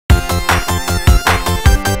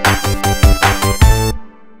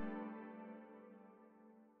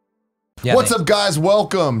Yeah, What's up, guys?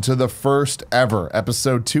 Welcome to the first ever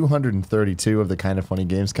episode 232 of the Kind of Funny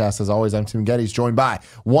Gamescast. As always, I'm Tim Gettys, joined by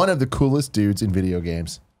one of the coolest dudes in video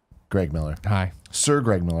games, Greg Miller. Hi. Sir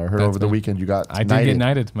Greg Miller. I heard over the weekend you got I did get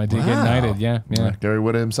knighted. I did get knighted, yeah. Gary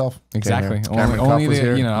Whitta himself. Exactly. Only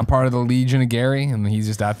the, you know, I'm part of the Legion of Gary, and he's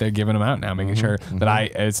just out there giving them out now, making sure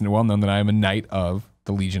that it's well known that I am a knight of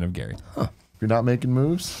the Legion of Gary. Huh. If you're not making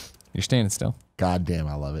moves, you're standing still. God damn,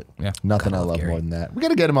 I love it. Yeah. Nothing I love Gary. more than that. We got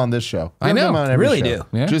to get him on this show. I know. Really do.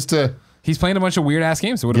 Yeah. Just to... He's playing a bunch of weird ass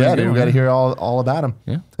games. So what Yeah, dude, we got to hear all about him.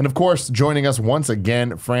 Yeah. And of course, joining us once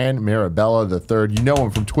again, Fran Mirabella III. You know him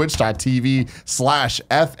from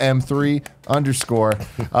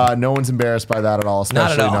twitch.tv/FM3_. No one's embarrassed by that at all,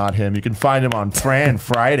 especially not him. You can find him on Fran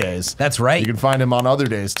Fridays. That's right. You can find him on other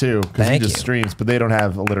days too, because he just streams, but they don't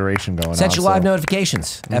have alliteration going on. Set your live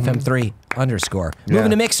notifications, FM3_.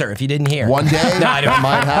 Moving to Mixer if you didn't hear. One day that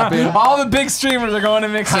might happen. All the big streamers are going to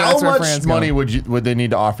Mixer. How much money would they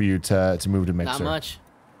need to offer you to move to Mixer? Not much.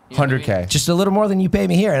 100K. Just a little more than you pay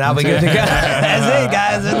me here, and I'll be good to go. That's it,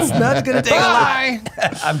 guys. It's not going to take a lot.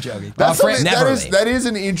 I'm joking. That is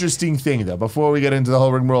an interesting thing, though. Before we get into the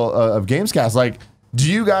whole rigmarole of Gamescast, like,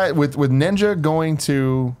 do you guys with Ninja going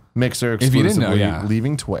to Mixer exclusively,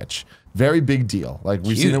 leaving Twitch? Very big deal. Like,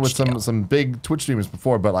 we've seen it with some big Twitch streamers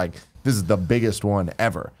before, but like, this is the biggest one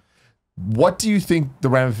ever. What do you think the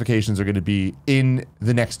ramifications are going to be in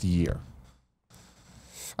the next year?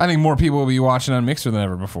 I think more people will be watching on Mixer than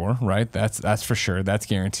ever before, right? That's for sure. That's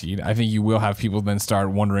guaranteed. I think you will have people then start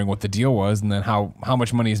wondering what the deal was, and then how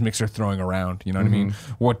much money is Mixer throwing around? You know what I mean?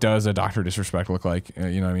 What does a Dr. Disrespect look like?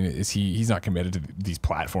 You know what I mean? Is he's not committed to these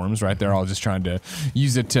platforms, right? They're all just trying to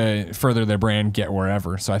use it to further their brand, get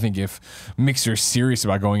wherever. So I think if Mixer's serious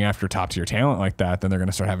about going after top tier talent like that, then they're going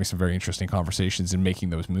to start having some very interesting conversations and making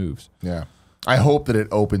those moves. Yeah, I hope that it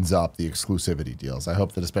opens up the exclusivity deals. I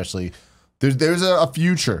hope that especially. There's a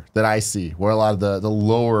future that I see where a lot of the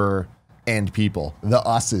lower end people, the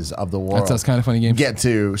us's of the world, that's Kind of Funny Games, get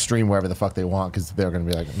to stream wherever the fuck they want because they're going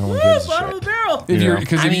to be like, no one gives a shit.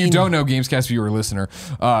 Because if you don't know, Gamescast viewer or listener,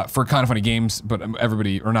 for Kind of Funny Games, but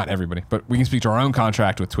everybody, or not everybody, but we can speak to our own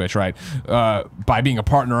contract with Twitch, right? By being a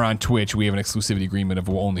partner on Twitch, we have an exclusivity agreement of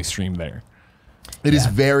we'll only stream there. It is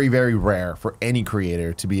very, very rare for any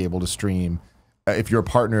creator to be able to stream. If you're a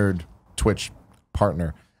partnered Twitch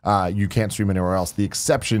partner, you can't stream anywhere else. The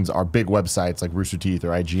exceptions are big websites like Rooster Teeth or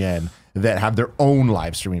IGN that have their own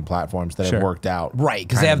live streaming platforms that have worked out. Right,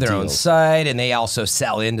 because they have their own site, and they also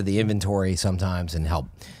sell into the inventory sometimes and help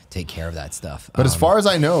take care of that stuff. But as far as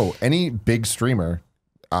I know, any big streamer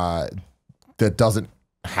that doesn't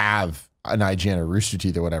have an IGN or Rooster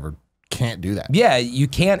Teeth or whatever can't do that. Yeah, you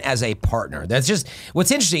can't as a partner. That's just,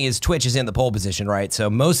 what's interesting is Twitch is in the pole position, right? So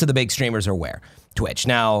most of the big streamers are where? Twitch.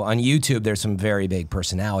 Now, on YouTube, there's some very big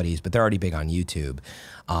personalities, but they're already big on YouTube.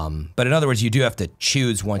 But in other words, you do have to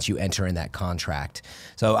choose once you enter in that contract.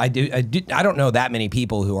 So I don't know that many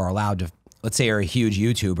people who are allowed to, let's say you're a huge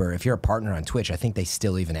YouTuber. If you're a partner on Twitch, I think they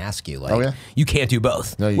still even ask you, like, you can't do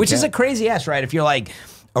both. No, which is a crazy ass, right? If you're like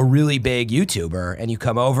a really big YouTuber and you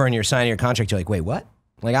come over and you're signing your contract, you're like, wait, what?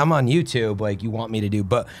 Like, I'm on YouTube, like, you want me to do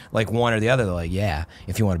like one or the other? They're like, yeah,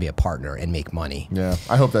 if you want to be a partner and make money. Yeah,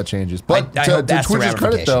 I hope that changes. But to Twitch's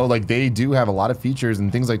credit, though, like, they do have a lot of features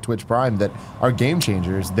and things like Twitch Prime that are game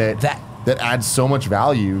changers that add so much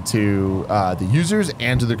value to the users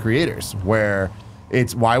and to the creators, where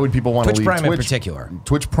it's, why would people want to leave Twitch? Twitch Prime in particular.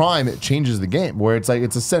 Twitch Prime, it changes the game, where it's like,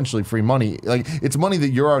 it's essentially free money. Like, it's money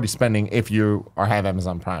that you're already spending if you have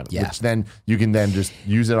Amazon Prime, which then you can then just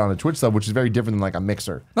use it on a Twitch sub, which is very different than like a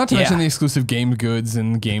Mixer. Not to mention the exclusive game goods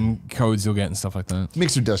and game codes you'll get and stuff like that.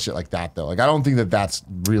 Mixer does shit like that, though. Like, I don't think that that's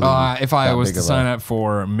really if I was to sign up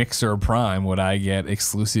for Mixer Prime, would I get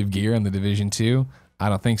exclusive gear in the Division 2? I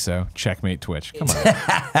don't think so. Checkmate Twitch. Come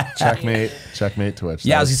on. Checkmate Twitch.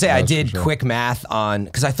 Yeah, I was going to say, I did quick math on,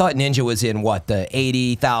 because I thought Ninja was in what, the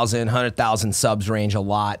 80,000, 100,000 subs range a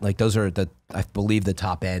lot. Like, those are the, I believe, the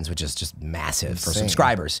top ends, which is just massive for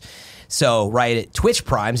subscribers. So, right, at Twitch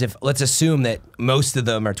Primes, let's assume that most of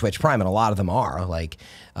them are Twitch Prime, and a lot of them are, like,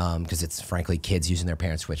 because it's frankly kids using their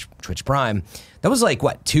parents' Twitch Prime. That was like,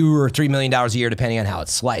 what, $2 or $3 million a year, depending on how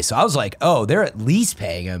it's sliced. So I was like, oh, they're at least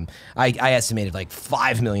paying him. I estimated like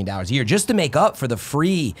 $5 million a year just to make up for the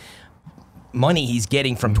free money he's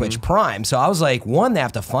getting from Twitch Prime. So I was like, one, they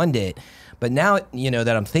have to fund it. But now, you know,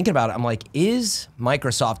 that I'm thinking about it, I'm like, is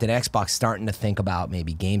Microsoft and Xbox starting to think about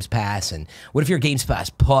maybe Games Pass? And what if you're Games Pass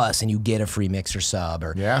Plus and you get a free Mixer sub?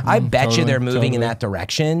 Or I bet you they're moving in that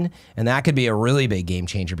direction. And that could be a really big game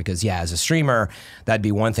changer because, yeah, as a streamer, that'd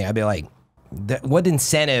be one thing. I'd be like, what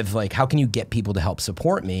incentive, like, how can you get people to help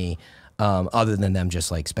support me? other than them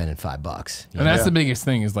just like spending $5. And that's the biggest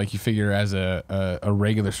thing is like you figure as a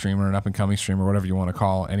regular streamer, an up and coming streamer, whatever you want to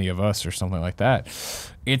call any of us or something like that.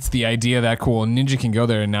 It's the idea that cool, Ninja can go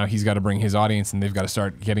there and now he's got to bring his audience and they've got to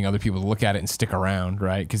start getting other people to look at it and stick around,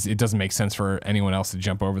 right? Because it doesn't make sense for anyone else to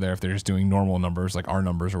jump over there if they're just doing normal numbers like our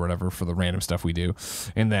numbers or whatever for the random stuff we do.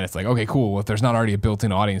 And then it's like, okay, cool. Well, if there's not already a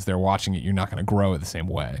built-in audience there watching it, you're not going to grow it the same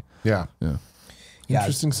way. Yeah.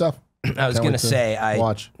 Interesting stuff. I was going to say,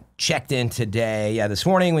 I checked in today. Yeah, this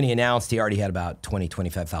morning when he announced he already had about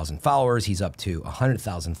 25,000 followers. He's up to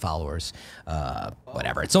 100,000 followers.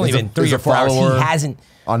 Whatever. It's only been 3 or 4 hours. He hasn't.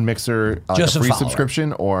 On Mixer, just a free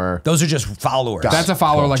subscription, or those are just followers. That's a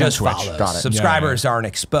follower, like just on Twitch. Follows. Got it. Subscribers aren't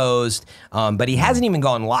exposed, but he hasn't even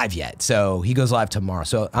gone live yet. So he goes live tomorrow.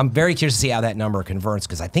 So I'm very curious to see how that number converts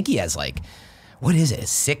because I think he has like, what is it?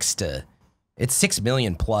 It's 6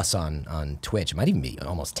 million plus on Twitch. It might even be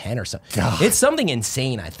almost 10 or something. It's something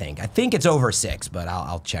insane, I think. I think it's over 6, but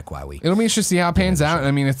I'll check why we. It'll be interesting to see how it pans out.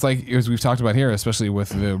 I mean, it's like, as we've talked about here, especially with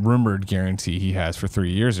the rumored guarantee he has for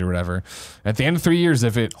 3 years or whatever. At the end of 3 years,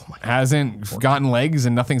 if it hasn't gotten legs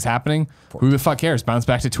and nothing's happening, who the fuck cares? Bounce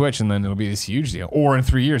back to Twitch and then it'll be this huge deal. Or in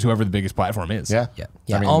 3 years, whoever the biggest platform is. Yeah.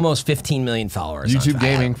 I mean, almost 15 million followers. YouTube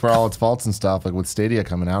gaming, for all its faults and stuff, like with Stadia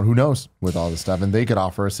coming out, who knows with all this stuff. And they could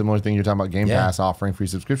offer a similar thing. You're talking about Game Pass offering free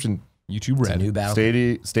subscription. YouTube Red. New battle.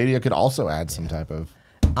 Stadia could also add some type of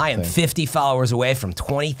I am 50 followers away from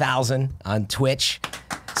 20,000 on Twitch.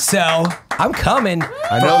 So I'm coming.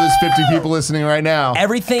 I know there's 50 people listening right now.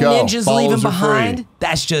 Everything Ninja's leaving behind,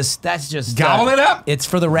 that's just gobble it up. It's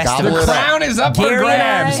for the rest of The the crown is up for Gary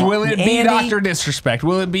grabs. Will it be Andy? Dr. Disrespect?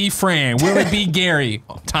 Will it be Fran? Will it be Gary?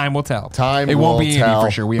 Time will tell. It won't be tell, Andy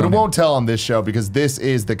for sure. But it won't tell on this show because this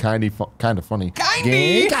is the kind of funny.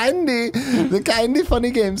 The Kindy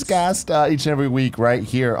Funny Gamescast each and every week right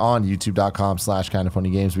here on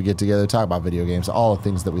youtube.com/kindoffunnygames. We get together, talk about video games, all the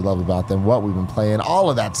things that we love about them, what we've been playing, all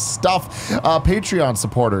of that stuff. Patreon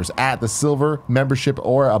supporters at the silver membership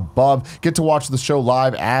or above get to watch the show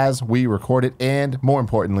live as we record it, and more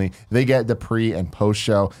importantly, they get the pre and post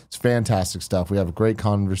show. It's fantastic stuff. We have great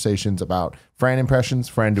conversations about Fran impressions,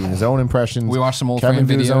 Fran doing his own impressions. We watched some old Kevin Fran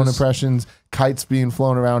doing his videos. own impressions, kites being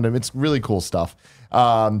flown around him. It's really cool stuff.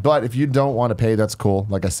 But if you don't want to pay, that's cool.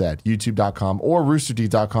 Like I said, youtube.com or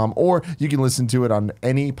roosterteeth.com, or you can listen to it on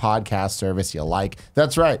any podcast service you like.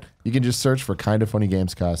 That's right. You can just search for Kinda Funny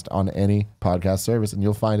Gamescast on any podcast service and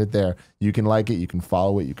you'll find it there. You can like it, you can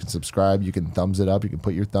follow it, you can subscribe, you can thumbs it up, you can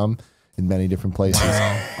put your thumb in many different places.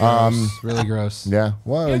 Gross. Really gross. Yeah.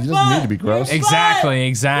 Well, it doesn't need to be gross. Exactly.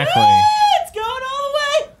 It's going all the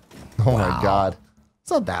way. Oh my God.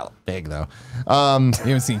 It's not that big though. You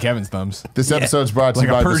haven't seen Kevin's thumbs. This episode's brought to Like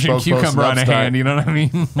you by a Persian Bespoke Post cucumber on a Upstart. hand, you know what I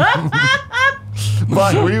mean?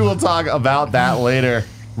 But we will talk about that later.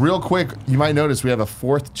 Real quick, you might notice we have a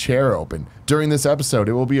 4th chair open. During this episode,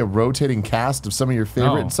 it will be a rotating cast of some of your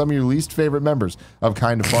favorite and some of your least favorite members of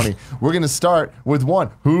Kinda Funny. We're going to start with one.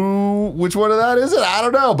 Which one of that is it? I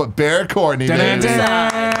don't know, but Barrett Courtney. It's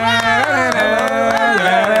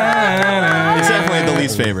definitely the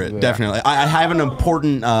least favorite. Definitely. I have an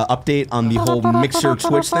important update on the whole Mixer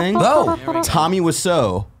Twitch thing. Oh. Tommy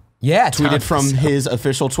Wiseau tweeted from his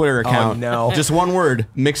official Twitter account. no. Just one word,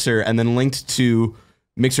 Mixer, and then linked to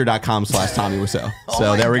mixer.com/Tommy Wiseau.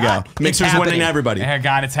 So there we go. Mixer's winning everybody. Yeah,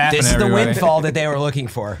 God, it's happening. This is the everybody. windfall that they were looking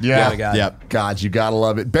for. Yeah. Yep. God, you got to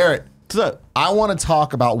love it. Barrett, I want to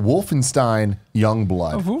talk about Wolfenstein Young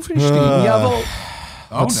Blood.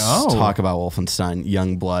 Let's talk about Wolfenstein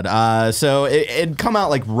Young Blood. So it had come out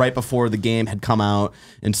like right before the game had come out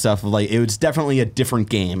and stuff. Like it was definitely a different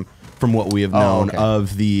game from what we have known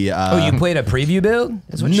of the. You played a preview build?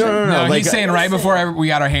 Is what No. No, Like, he's saying right before we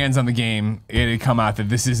got our hands on the game, it had come out that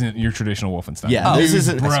this isn't your traditional Wolfenstein. Yeah,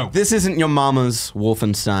 This isn't your mama's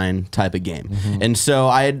Wolfenstein type of game. And so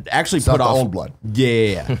I had actually put off Old Blood.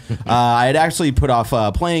 Yeah. I had actually put off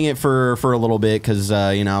playing it for a little bit because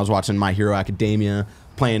I was watching My Hero Academia,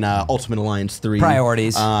 playing Ultimate Alliance 3.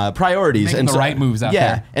 Priorities. Priorities. Making the right moves out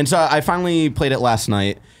there. And so I finally played it last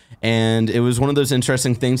night. And it was one of those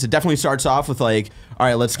interesting things. It definitely starts off with like, all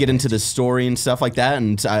right, let's get into the story and stuff like that.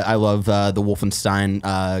 And I love the Wolfenstein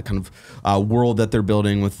kind of world that they're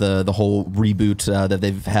building with the whole reboot that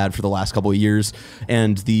they've had for the last couple of years.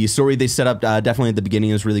 And the story they set up definitely at the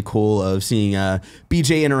beginning is really cool of seeing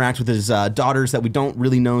BJ interact with his daughters that we don't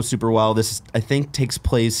really know super well. This, I think, takes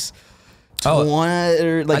place...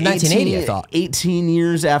 1980, I thought. 18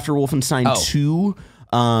 years after Wolfenstein 2.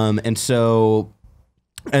 And so...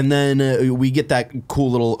 And then we get that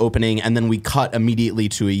cool little opening, and then we cut immediately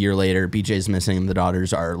to a year later. BJ's missing, and the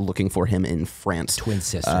daughters are looking for him in France. Twin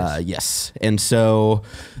sisters. Yes. And so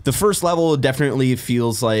the first level definitely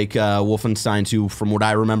feels like Wolfenstein 2. From what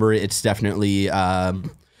I remember, it's definitely a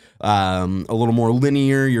little more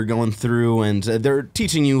linear. You're going through, and they're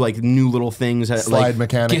teaching you like new little things. Slide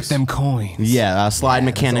mechanics. Get them coins. Yeah, slide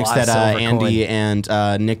mechanics that Andy and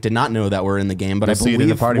Nick did not know that were in the game, but I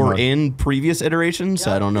believe were in previous iterations.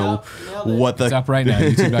 So I don't know what the... It's up right now,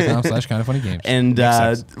 youtube.com/kindafunnygames. And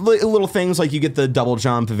little things like you get the double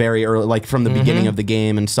jump very early, like from the beginning of the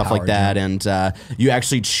game and stuff like that. And you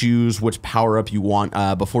actually choose which power-up you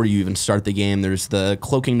want before you even start the game. There's the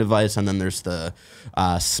cloaking device, and then there's the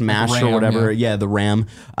smash or whatever. Yeah, the RAM,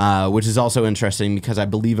 which is also interesting because I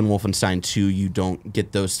believe in Wolfenstein 2 you don't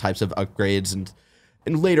get those types of upgrades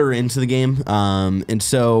and later into the game. And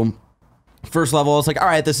so first level, I was like, all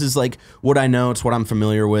right, this is like what I know. It's what I'm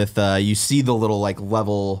familiar with. You see the little like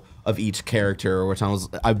level of each character, which I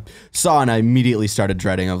saw and I immediately started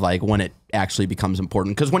dreading of like when it actually becomes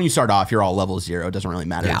important. Because when you start off, you're all level 0. It doesn't really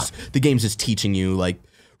matter. Yeah. The game's just teaching you like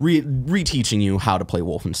reteaching you how to play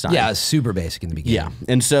Wolfenstein. Yeah, it's super basic in the beginning. Yeah,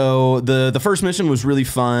 and so the first mission was really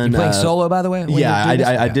fun. You playing solo, by the way? Yeah,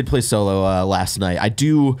 I did play solo last night. I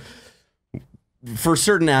do, for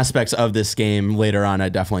certain aspects of this game later on, I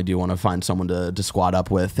definitely do want to find someone to squad up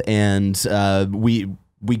with. And we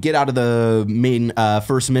get out of the main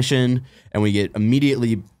first mission, and we get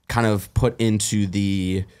immediately kind of put into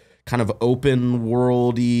the kind of open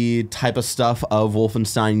worldy type of stuff of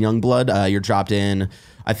Wolfenstein Young Blood. You're dropped in,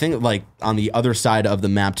 I think, like on the other side of the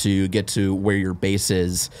map to get to where your base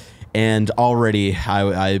is. And already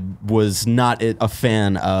I was not a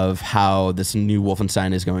fan of how this new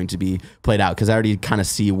Wolfenstein is going to be played out, because I already kind of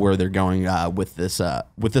see where they're going with this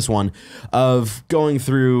one, of going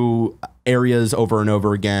through areas over and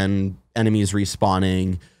over again, enemies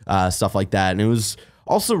respawning, stuff like that. And it was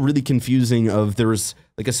also really confusing of there was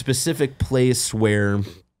like a specific place where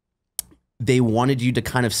they wanted you to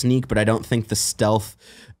kind of sneak, but I don't think the stealth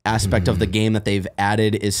aspect of the game that they've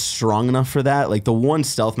added is strong enough for that. Like the one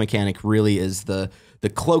stealth mechanic really is the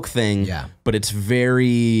cloak thing, but it's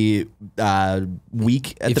very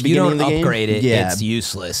weak at the beginning of the game. If you don't upgrade it, it's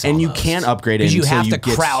useless. And you can't upgrade it because you have to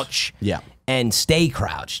crouch. Yeah. And stay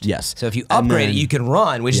crouched. Yes. So if you upgrade it, you can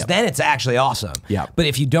run, which then it's actually awesome. Yeah. But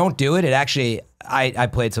if you don't do it, it actually, I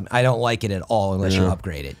played some, I don't like it at all unless you're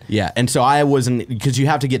upgraded. Yeah. And so I wasn't, because you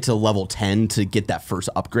have to get to level 10 to get that first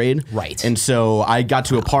upgrade. Right. And so I got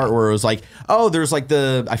to a part where it was like, oh, there's like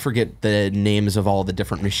I forget the names of all the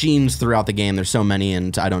different machines throughout the game. There's so many,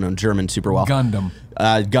 and I don't know German super well. Gundam.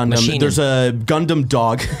 Gundam. There's a Gundam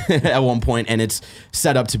dog at one point, and it's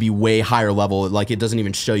set up to be way higher level. Like it doesn't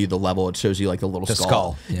even show you the level; it shows you like the little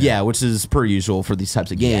skull. Yeah, which is per usual for these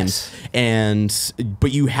types of games. Yes.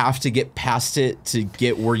 But you have to get past it to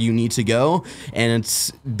get where you need to go, and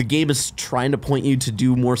the game is trying to point you to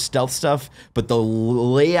do more stealth stuff, but the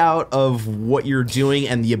layout of what you're doing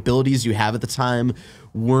and the abilities you have at the time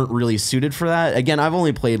weren't really suited for that. Again, I've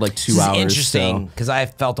only played like 2 hours. This is interesting because I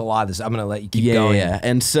felt a lot of this. I'm gonna let you keep going. Yeah,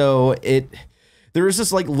 and so there is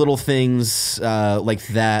just like little things like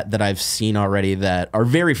that I've seen already that are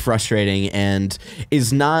very frustrating and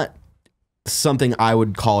is not something I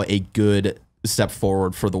would call a good step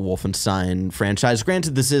forward for the Wolfenstein franchise.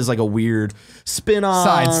 Granted, this is like a weird spin-off.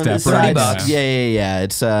 Sidestep, $30. Yeah.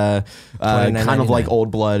 It's kind of like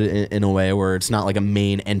Old Blood in a way, where it's not like a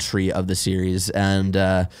main entry of the series. And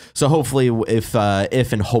so hopefully, if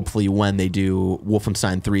and hopefully when they do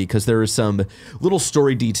Wolfenstein 3, because there are some little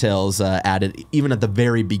story details added even at the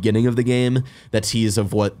very beginning of the game that tease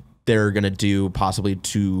of what they're going to do possibly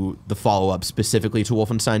to the follow-up specifically to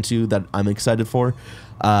Wolfenstein 2 that I'm excited for.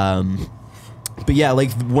 But yeah, like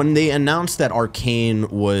when they announced that Arcane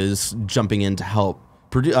was jumping in to help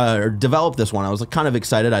or develop this one, I was like kind of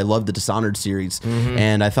excited. I love the Dishonored series,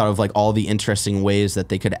 and I thought of like all the interesting ways that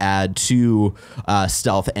they could add to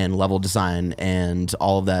stealth and level design and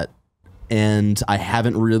all of that. And I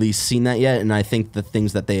haven't really seen that yet, and I think the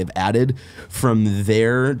things that they have added from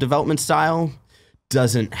their development style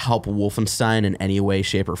doesn't help Wolfenstein in any way,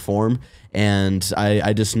 shape, or form. And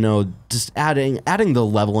I just know just adding the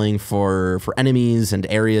leveling for enemies and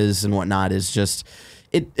areas and whatnot is just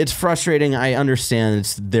it's frustrating. I understand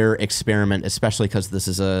it's their experiment, especially because this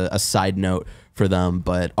is a side note for them.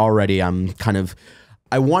 But already I'm kind of,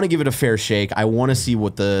 I want to give it a fair shake. I want to see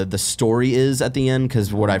what the story is at the end,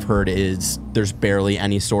 because what I've heard is there's barely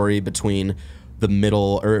any story between the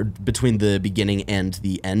middle or between the beginning and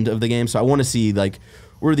the end of the game. So I want to see like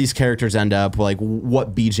where these characters end up, like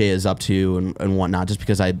what BJ is up to and whatnot, just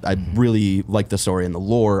because I really like the story and the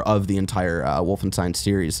lore of the entire Wolfenstein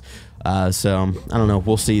series. So I don't know.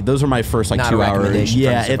 We'll see. Those are my first like 2 hours.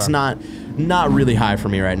 Yeah, it's not really high for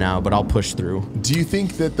me right now, but I'll push through. Do you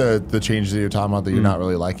think that the changes that you're talking about that you're not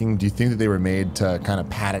really liking, do you think that they were made to kind of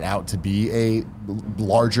pad it out to be a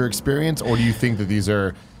larger experience, or do you think that these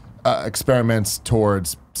are experiments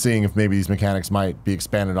towards seeing if maybe these mechanics might be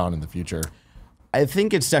expanded on in the future? I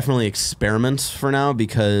think it's definitely experiments for now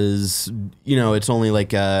because, you know, it's only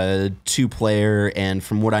like a 2-player, and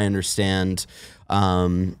from what I understand,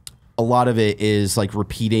 a lot of it is like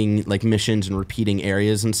repeating like missions and repeating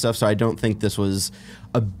areas and stuff. So I don't think this was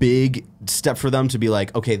a big step for them to be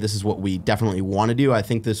like, okay, this is what we definitely want to do. I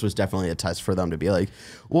think this was definitely a test for them to be like,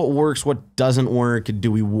 what works, what doesn't work?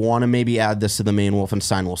 Do we want to maybe add this to the main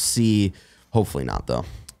Wolfenstein? We'll see. Hopefully not, though.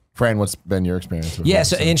 Fran, what's been your experience with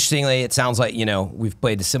so interestingly, it sounds like, you know, we've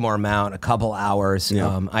played a similar amount, a couple hours.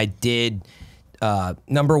 Yeah. I did,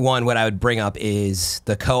 number one, what I would bring up is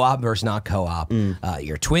the co-op versus not co-op.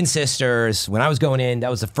 Your twin sisters, when I was going in,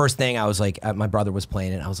 that was the first thing I was like, my brother was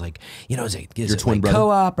playing it. I was like, you know, is it twin like brother?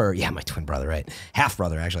 Co-op or, yeah, my twin brother, right? Half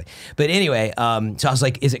brother, actually. But anyway, so I was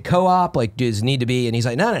like, is it co-op? Like, does it need to be? And he's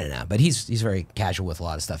like, no. But he's very casual with a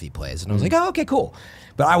lot of stuff he plays. And I was like, oh, okay, cool.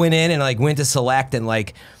 But I went in and like went to select and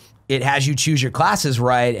like, it has you choose your classes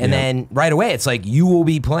right, and then right away it's like you will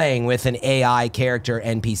be playing with an AI character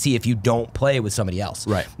NPC if you don't play with somebody else.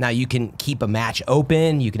 Right. Now you can keep a match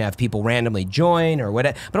open, you can have people randomly join or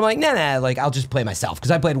whatever, but I'm like, nah, like I'll just play myself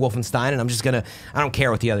because I played Wolfenstein and I'm just gonna, I don't care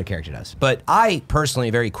what the other character does. But I personally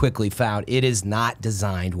very quickly found it is not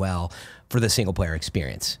designed well for the single player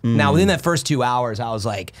experience. Now within that first 2 hours, I was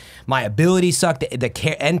like, my ability sucked. The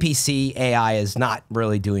NPC AI is not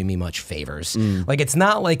really doing me much favors. Like it's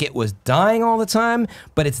not like it was dying all the time,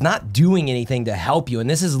 but it's not doing anything to help you. And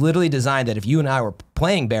this is literally designed that if you and I were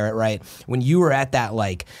playing Barrett, right, when you were at that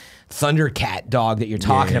like Thundercat dog that you're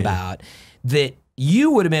talking about, that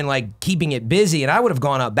you would have been like keeping it busy, and I would have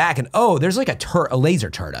gone up back and, oh, there's like a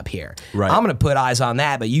laser turret up here. Right. I'm gonna put eyes on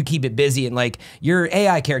that, but you keep it busy, and like your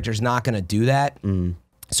AI character's not gonna do that.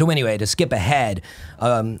 So anyway, to skip ahead,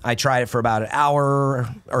 I tried it for about an hour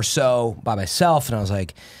or so by myself, and I was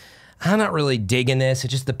like, I'm not really digging this.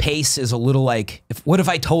 It's just the pace is a little like, what if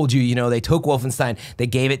I told you, you know, they took Wolfenstein, they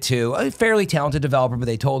gave it to a fairly talented developer, but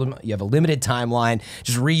they told them you have a limited timeline,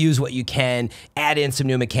 just reuse what you can, add in some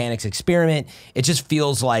new mechanics, experiment. It just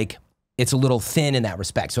feels like it's a little thin in that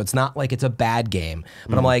respect. So it's not like it's a bad game,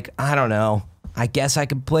 but I'm like, I don't know. I guess I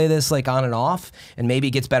could play this like on and off, and maybe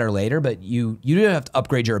it gets better later, but you do have to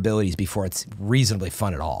upgrade your abilities before it's reasonably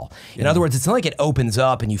fun at all. In other words, it's not like it opens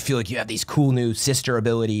up and you feel like you have these cool new sister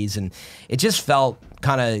abilities, and it just felt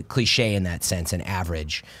kind of cliche in that sense and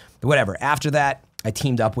average. But whatever. After that, I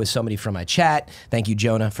teamed up with somebody from my chat. Thank you,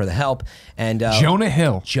 Jonah, for the help. And Jonah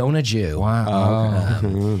Hill. Jonah Jew. Wow.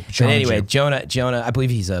 But anyway, Jonah, I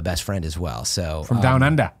believe he's a best friend as well. So from down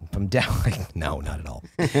under. From down, no, not at all.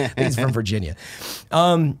 He's from Virginia.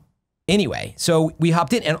 Anyway, so we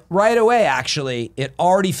hopped in, and right away, actually, it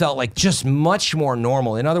already felt like just much more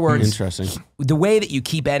normal. In other words, interesting. The way that you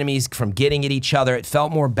keep enemies from getting at each other, it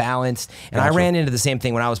felt more balanced. And I ran into the same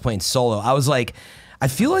thing when I was playing solo. I was like, I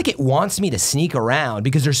feel like it wants me to sneak around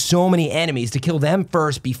because there's so many enemies, to kill them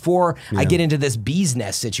first before I get into this bee's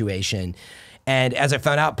nest situation. And as I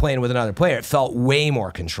found out playing with another player, it felt way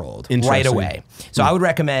more controlled right away. So I would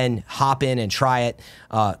recommend hop in and try it.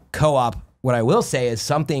 Co-op, what I will say is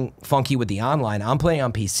something funky with the online. I'm playing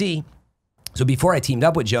on PC. So before I teamed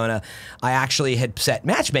up with Jonah, I actually had set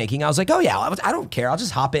matchmaking. I was like, oh yeah, I don't care. I'll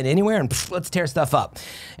just hop in anywhere and let's tear stuff up.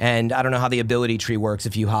 And I don't know how the ability tree works.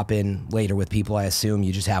 If you hop in later with people, I assume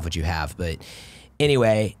you just have what you have. But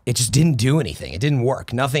anyway, it just didn't do anything. It didn't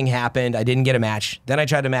work. Nothing happened. I didn't get a match. Then I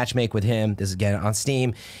tried to matchmake with him. This is again on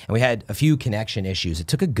Steam. And we had a few connection issues. It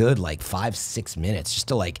took a good like 5-6 minutes just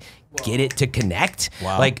to like get it to connect.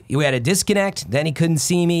 Wow. Like we had a disconnect. Then he couldn't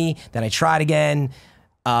see me. Then I tried again.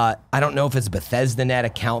 I don't know if it's a Bethesda Net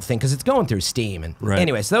account thing because it's going through Steam. And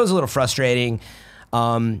anyway, so that was a little frustrating.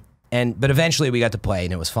 But eventually we got to play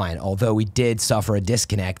and it was fine. Although we did suffer a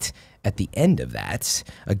disconnect at the end of that,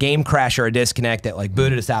 a game crash or a disconnect that like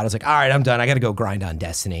booted us out. I was like, all right, I'm done. I got to go grind on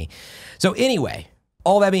Destiny. So anyway,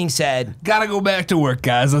 all that being said, gotta go back to work,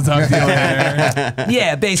 guys. I'll talk to you later.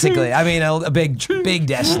 Yeah, basically. I mean, a big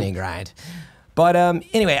Destiny grind. But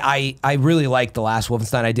anyway, I really liked the last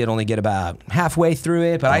Wolfenstein. I did only get about halfway through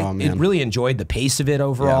it, but I really enjoyed the pace of it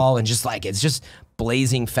overall, and just like it's just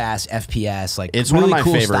blazing fast FPS. Like it's really one of my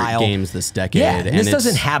cool favorite style. games this decade. Yeah, and this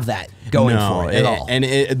doesn't have that going for it at all.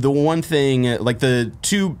 And the one thing, like the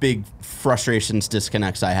two big frustrations,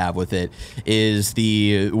 disconnects I have with it is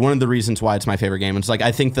one of the reasons why it's my favorite game. It's like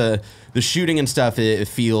I think the shooting and stuff, it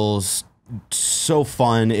feels so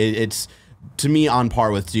fun. It's to me on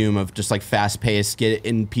par with Doom of just like fast paced, get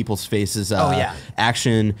in people's faces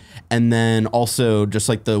action, and then also just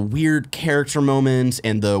like the weird character moments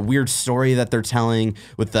and the weird story that they're telling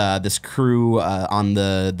with this crew on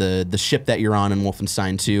the ship that you're on in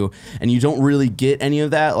Wolfenstein 2, and you don't really get any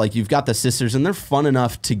of that. Like you've got the sisters and they're fun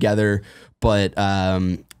enough together, but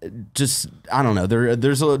just I don't know.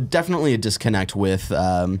 There's definitely a disconnect with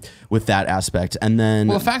that aspect, and then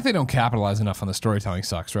the fact they don't capitalize enough on the storytelling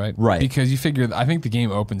sucks, right? Right. Because you figure I think the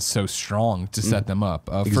game opens so strong to set them up.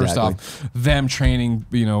 First off, them training,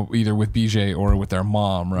 either with BJ or with their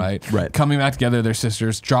mom, right? Right. Coming back together, their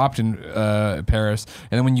sisters dropped in Paris,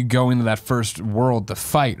 and then when you go into that first world to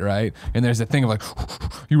fight, right? And there's that thing of like,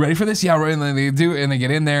 you ready for this? Yeah, right. And then they do, and they get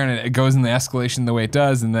in there, and it goes in the escalation the way it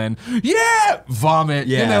does, and then vomit.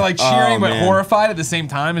 Yeah. And they're like cheering but horrified at the same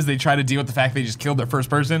time as they try to deal with the fact they just killed their first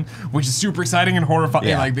person, which is super exciting and horrifying.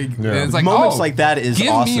 Yeah. Like it's like moments like that is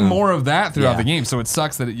give awesome. me more of that throughout the game. So it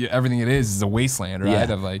sucks that everything it is a wasteland, right?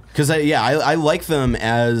 Yeah. Of like because I like them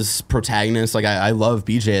as protagonists. Like I love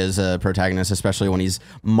BJ as a protagonist, especially when he's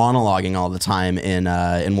monologuing all the time in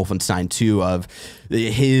Wolfenstein 2 of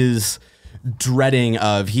his dreading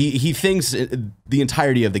of he thinks the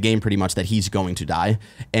entirety of the game pretty much that he's going to die,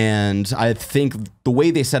 and I think the way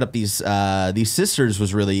they set up these sisters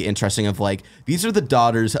was really interesting. Of like, these are the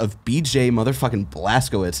daughters of BJ motherfucking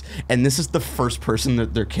Blazkowicz, and this is the first person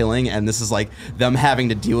that they're killing, and this is like them having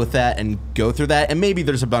to deal with that and go through that. And maybe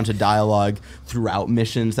there's a bunch of dialogue throughout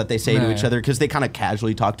missions that they say to each other because they kind of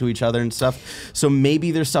casually talk to each other and stuff. So maybe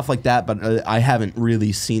there's stuff like that, but I haven't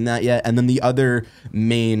really seen that yet. And then the other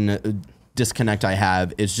main disconnect I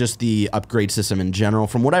have is just the upgrade system in general.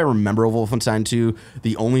 From what I remember of Wolfenstein 2,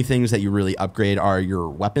 the only things that you really upgrade are your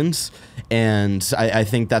weapons, and I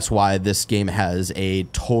think that's why this game has a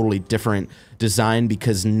totally different design,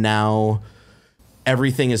 because now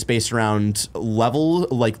everything is based around level,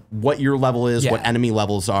 like what your level is, what enemy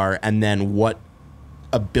levels are, and then what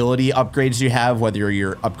ability upgrades you have, whether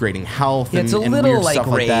you're upgrading health. It's a and little weird like stuff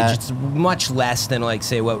Rage. Like that. It's much less than like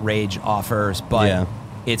say what Rage offers, but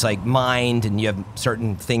it's like mind, and you have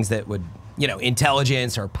certain things that would,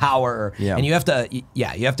 intelligence or power, and you have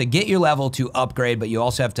to get your level to upgrade, but you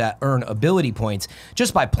also have to earn ability points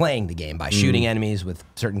just by playing the game, by shooting enemies with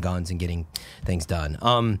certain guns and getting things done.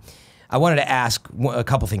 I wanted to ask a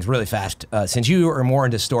couple things really fast. Since you are more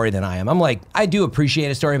into story than I am, I do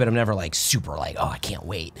appreciate a story, but I'm never like super like, oh, I can't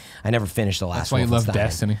wait. I never finished the last one. That's why you love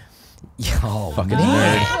Destiny. Oh, fucking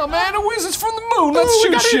Oh man, a wizard's from the moon. Let's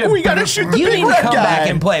shoot shit. We gotta shoot the you big need to red come guy. back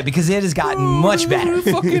and play, because it has gotten much better.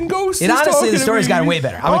 Fucking ghost. Honestly, the story's gotten way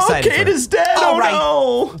better. I'm excited. Kate is dead. All right.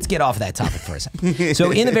 No. Let's get off of that topic for a second. So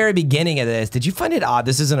in the very beginning of this, did you find it odd?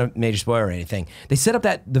 This isn't a major spoiler or anything. They set up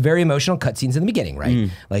the very emotional cutscenes in the beginning, right?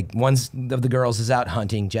 Like one of the girls is out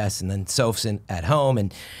hunting, Jess, and then Soph's at home,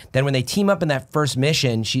 and then when they team up in that first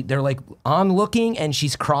mission, they're like on looking, and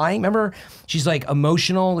she's crying. Remember, she's like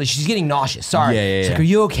emotional. She's getting nauseous. Sorry. She's like, are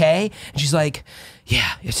you okay? And she's like,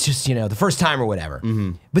 yeah, it's just, the first time or whatever.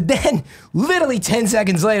 But then literally 10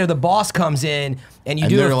 seconds later, the boss comes in and you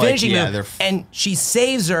do her finishing move, and she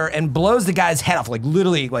saves her and blows the guy's head off, like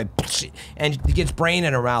literally, like, and gets brain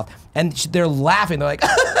in her mouth. And they're laughing. They're like,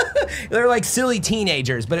 they're like silly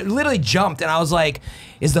teenagers, but it literally jumped. And I was like,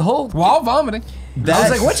 is the whole... While vomiting. I was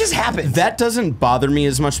like, what just happened? That doesn't bother me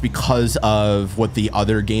as much because of what the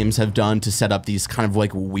other games have done to set up these kind of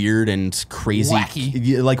like weird and crazy,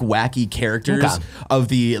 wacky characters of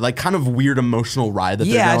the like kind of weird emotional ride that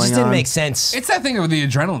they're going on. Yeah, it just didn't make sense. It's that thing of the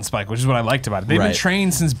adrenaline spike, which is what I liked about it. They've been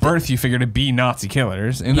trained since birth, you figure, to be Nazi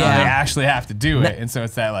killers, and now they actually have to do it. And so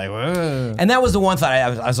it's that like, whoa. And that was the one thought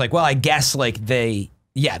I was like, well, I guess like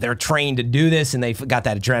they're trained to do this, and they got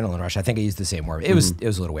that adrenaline rush. I think I used the same word. It was a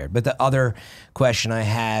little weird. But the other question I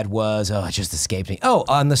had was, it just escaped me. Oh,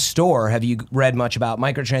 on the store, have you read much about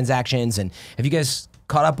microtransactions, and have you guys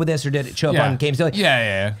caught up with this, or did it show up on Games Daily?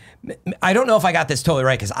 Yeah. I don't know if I got this totally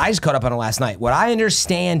right because I just caught up on it last night. What I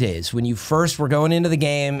understand is when you first were going into the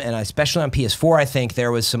game, and especially on PS4, I think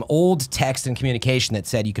there was some old text and communication that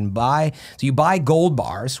said you can buy, so you buy gold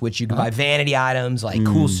bars, which you can buy vanity items like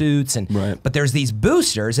cool suits, but there's these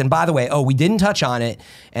boosters. And by the way, we didn't touch on it.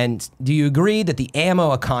 And do you agree that the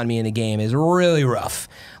ammo economy in the game is really rough?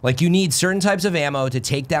 Like you need certain types of ammo to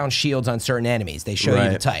take down shields on certain enemies. They show you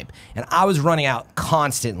the type. And I was running out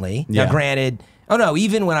constantly. Now granted,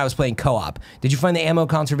 even when I was playing co-op, did you find the ammo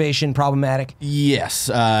conservation problematic? Yes.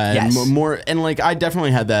 More, and like I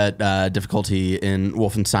definitely had that difficulty in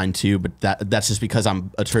Wolfenstein 2, but that's just because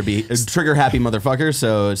I'm a trigger happy motherfucker.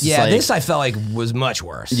 So it's just like, this I felt like was much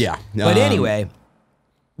worse. Yeah. But anyway.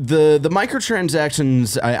 The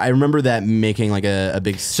microtransactions, I remember that making like a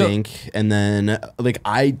big stink, and then like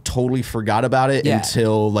I totally forgot about it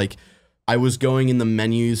until like I was going in the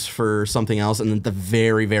menus for something else, and at the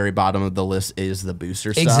very, very bottom of the list is the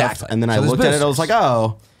booster stuff. Exactly. And then I looked at it, I was like,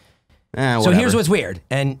 whatever. So here's what's weird,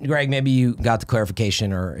 and Greg, maybe you got the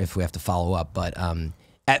clarification, or if we have to follow up, but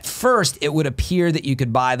at first it would appear that you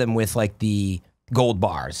could buy them with like the gold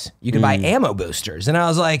bars. You could buy ammo boosters, and I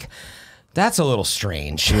was like, that's a little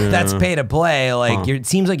strange. That's pay to play. Like it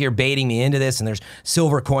seems like you're baiting me into this, and there's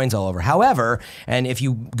silver coins all over. However, and if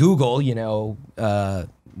you Google,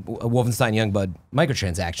 Wolfenstein Young Blood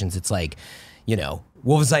microtransactions, it's like,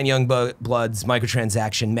 Wolfenstein Young Blood's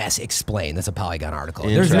microtransaction mess explained. That's a Polygon article.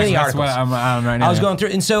 There's many articles. That's what I'm right now. I was going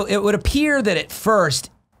through, and so it would appear that at first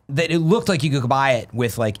that it looked like you could buy it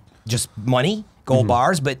with like just money. Gold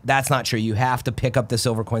bars, but that's not true. You have to pick up the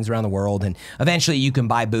silver coins around the world, and eventually you can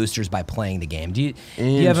buy boosters by playing the game. Do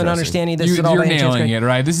you have an understanding of this at all? You're nailing it,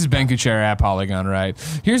 right? This is Ben Kuchera at Polygon, right?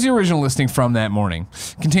 Here's the original listing from that morning.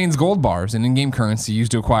 Contains gold bars and in-game currency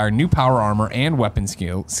used to acquire new power armor and weapon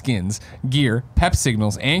skins, gear, pep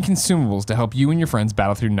signals, and consumables to help you and your friends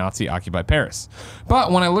battle through Nazi-occupied Paris.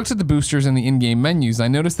 But when I looked at the boosters in the in-game menus, I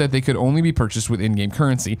noticed that they could only be purchased with in-game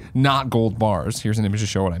currency, not gold bars. Here's an image to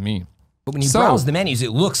show what I mean. But when you browse the menus,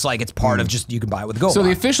 it looks like it's part of just you can buy it with gold. So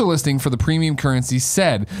the official listing for the premium currency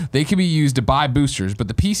said they could be used to buy boosters, but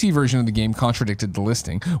the PC version of the game contradicted the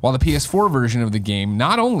listing, while the PS4 version of the game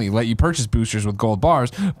not only let you purchase boosters with gold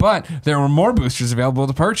bars, but there were more boosters available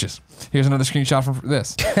to purchase. Here's another screenshot from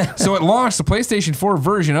this. So at launch, the PlayStation 4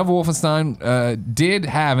 version of Wolfenstein did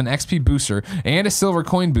have an XP booster and a silver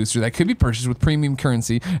coin booster that could be purchased with premium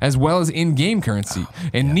currency as well as in-game currency,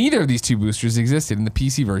 and neither of these two boosters existed in the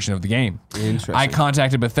PC version of the game. I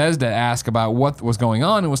contacted Bethesda to ask about what was going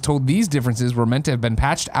on and was told these differences were meant to have been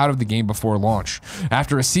patched out of the game before launch.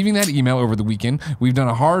 After receiving that email over the weekend, we've done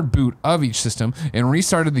a hard boot of each system and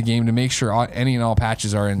restarted the game to make sure any and all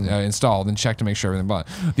patches are installed and check to make sure everything. But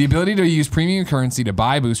the ability to use premium currency to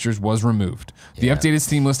buy boosters was removed. The updated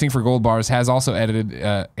Steam listing for gold bars has also edited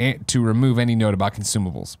to remove any note about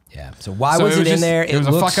consumables. Yeah. So why was it in there? It was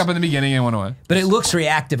a fuck up in the beginning and went away. But it looks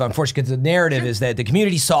reactive, unfortunately, because the narrative is that the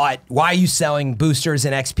community saw it. Why are you selling boosters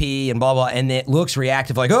and XP and blah, blah, and it looks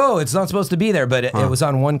reactive, like, oh, it's not supposed to be there, but it was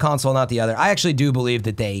on one console, not the other. I actually do believe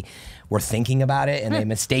that they were thinking about it and they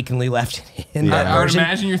mistakenly left it in that version. I would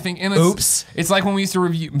imagine you're thinking, oops. It's like when we used to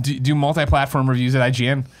do multi-platform reviews at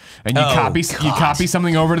IGN. And you copy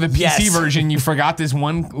something over to the PC version. You forgot this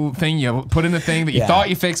one thing. You put in the thing that you thought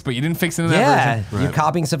you fixed, but you didn't fix it in that version. You're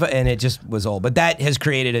copying stuff, and it just was old. But that has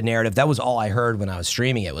created a narrative. That was all I heard when I was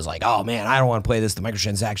streaming. It was like, oh man, I don't want to play this. The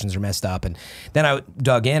microtransactions are messed up. And then I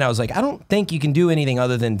dug in. I was like, I don't think you can do anything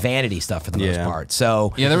other than vanity stuff for the most part.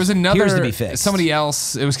 So there was another. Here's to be fixed. Somebody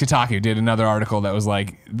else. It was Kotaku did another article that was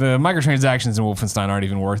like the microtransactions in Wolfenstein aren't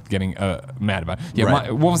even worth getting mad about.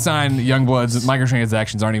 Wolfenstein Youngblood's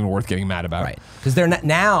microtransactions aren't even worth getting mad about. Right, because they're not,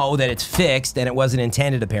 now that it's fixed and it wasn't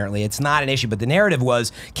intended, apparently it's not an issue. But the narrative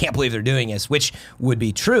was, can't believe they're doing this, which would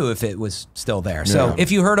be true if it was still there. So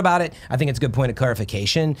if you heard about it, I think it's a good point of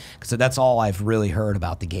clarification, because that's all I've really heard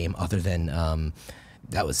about the game, other than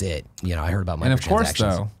that was it. I heard about microtransactions. And of course,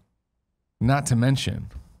 though, not to mention,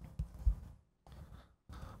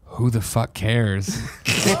 who the fuck cares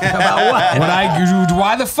about what?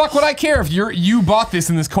 Why the fuck would I care if you bought this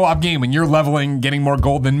in this co-op game and you're leveling, getting more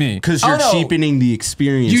gold than me? Because you're cheapening the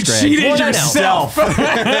experience. You cheated yourself.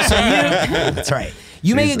 That's right.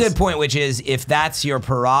 You make a good point, which is if that's your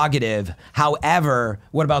prerogative. However,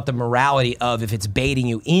 what about the morality of if it's baiting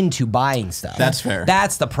you into buying stuff? That's fair.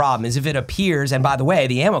 That's the problem, is if it appears, and by the way,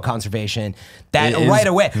 the ammo conservation, that right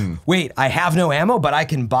away, wait, I have no ammo, but I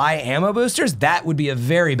can buy ammo boosters? That would be a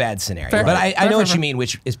very bad scenario. Fair. But I know what you mean,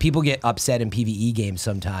 which is people get upset in PvE games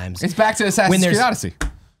sometimes. It's back to Assassin's Creed Odyssey.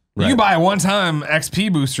 You can buy a one-time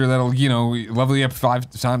XP booster that'll, you know, level you up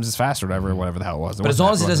 5 times as fast or whatever the hell it was. But as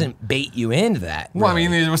long as it doesn't bait you into that. Well, really. I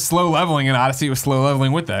mean, it was slow leveling in Odyssey. It was slow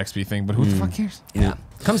leveling with the XP thing, but who the fuck cares? Yeah.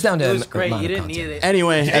 Comes down to it was great. You didn't need it.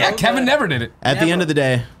 Anyway, Kevin never did it. At the end of the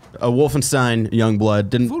day, Wolfenstein Young Blood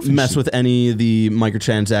didn't mess with any of the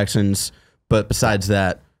microtransactions, but besides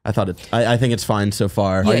that, I think it's fine so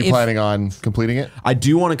far. Are you planning on completing it? I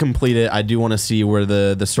do want to complete it. I do want to see where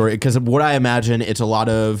the story, because what I imagine, it's a lot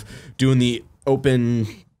of doing the open,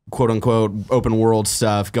 quote unquote, open world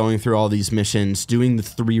stuff, going through all these missions, doing the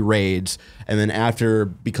 3 raids, and then after,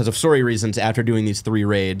 because of story reasons, after doing these 3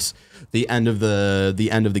 raids, the end of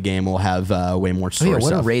the game will have way more story what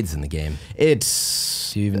stuff. are raids in the game?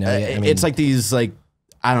 It's Do you even know yet? I mean, it's like these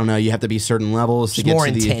I don't know. You have to be certain levels to get more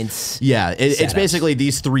to the intense. Yeah, it's basically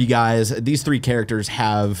these 3 guys. These 3 characters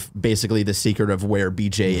have basically the secret of where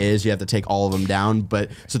BJ is. You have to take all of them down.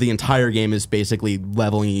 But so the entire game is basically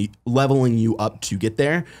leveling you up to get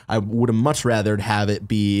there. I would have much rather have it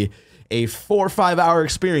be a 4 or 5 hour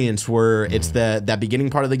experience where it's that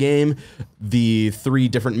beginning part of the game. The 3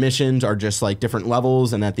 different missions are just like different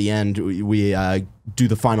levels, and at the end we do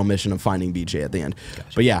the final mission of finding BJ at the end.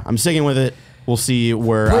 Gotcha. But yeah, I'm sticking with it. We'll see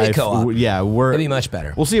where it'd be much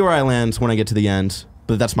better. We'll see where I land when I get to the end.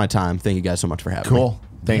 But that's my time. Thank you guys so much for having me. Cool.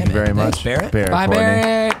 Thank you very much, Barrett. Bye, Courtney.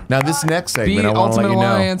 Barrett. Now, this next segment, I want to let you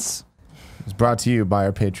know, is brought to you by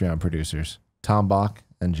our Patreon producers, Tom Bach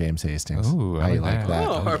and James Hastings. Ooh, How you like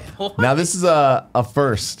that? Oh, Now, this is a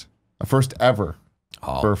first ever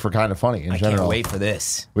for Kind of Funny in general. I can't wait for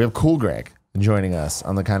this. We have Cool Greg joining us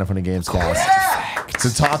on the Kind of Funny Gamescast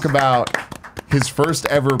to talk about his first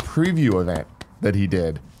ever preview event that he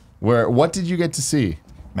did. What did you get to see?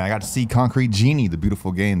 Man, I got to see Concrete Genie, the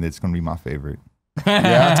beautiful game that's going to be my favorite.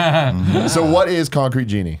 Yeah. So what is Concrete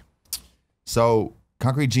Genie? So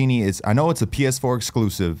Concrete Genie is, I know it's a PS4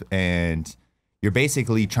 exclusive, and you're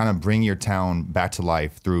basically trying to bring your town back to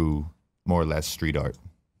life through more or less street art.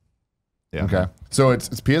 Yeah. Okay. So it's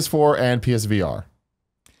PS4 and PSVR.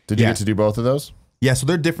 Did you get to do both of those? Yeah, so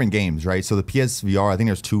they're different games, right? So the PSVR, I think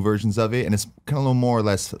there's 2 versions of it, and it's kind of a little more or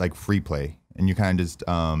less like free play. And you're kind of just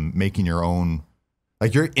making your own,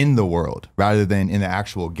 like you're in the world rather than in the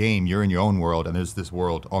actual game. You're in your own world, and there's this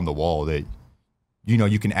world on the wall that, you know,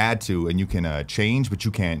 you can add to and you can change, but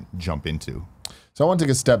you can't jump into. So I want to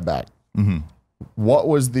take a step back. Mm-hmm. What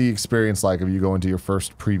was the experience like of you going to your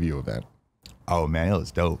first preview event? Oh, man, it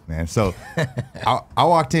was dope, man. So I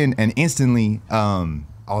walked in and instantly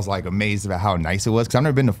I was like amazed about how nice it was, because I've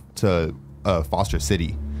never been to Foster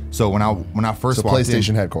City. So when I first walked PlayStation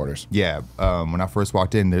in, headquarters. Yeah, when I first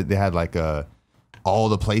walked in, they had like all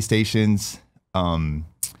the PlayStations,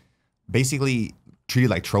 basically treated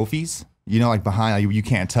like trophies. You know, like behind, like, you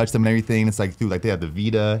can't touch them and everything. It's like they had the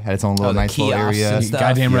Vita, had its own little nice little area.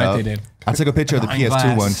 Goddamn right they did. I took a picture of the PS2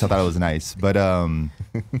 glass. one, so I thought it was nice. But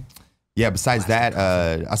yeah, besides that,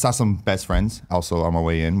 I saw some best friends also on my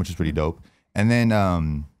way in, which is pretty dope. And then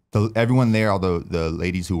everyone there, all the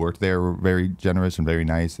ladies who worked there were very generous and very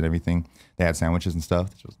nice and everything. They had sandwiches and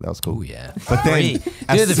stuff. That was cool. Oh yeah. But then,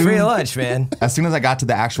 Dude, the free lunch, man. As soon as I got to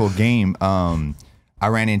the actual game, I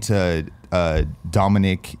ran into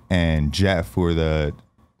Dominic and Jeff, who are the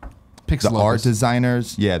art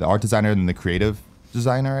designers. Yeah, the art designer and the creative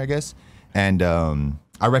designer, I guess. And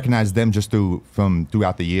I recognized them just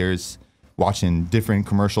throughout the years, watching different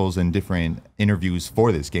commercials and different interviews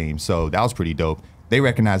for this game. So that was pretty dope. They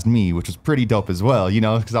recognized me, which was pretty dope as well, you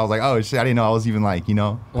know, because I was like, oh shit, I didn't know I was even like, you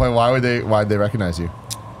know. Why'd they recognize you?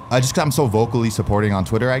 Just because I'm so vocally supporting on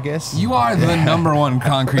Twitter, I guess. You are the #1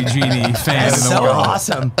 Concrete Genie fan in the so world.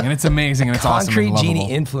 awesome. And it's amazing, and it's Concrete awesome and Genie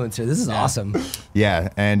influencer. This is awesome. Yeah,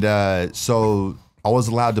 and so I was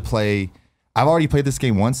allowed to play. I've already played this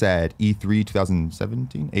game once at E3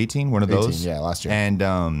 2017, 18, one of those. Yeah, last year.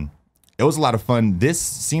 And it was a lot of fun. This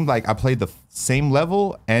seemed like I played the same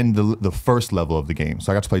level and the first level of the game.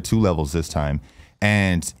 So I got to play 2 levels this time.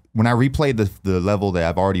 And when I replayed the level that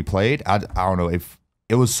I've already played, I don't know, if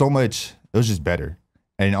it was so much, it was just better.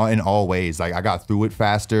 And in all ways, like I got through it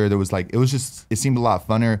faster. There was like, it seemed a lot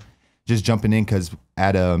funner just jumping in, because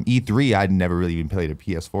at E3, I'd never really even played a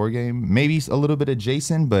PS4 game. Maybe a little bit of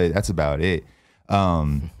Jason, but that's about it.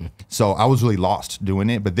 So I was really lost doing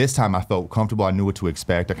it, but this time I felt comfortable. I knew what to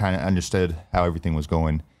expect. I kind of understood how everything was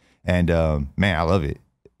going, and man, I love it.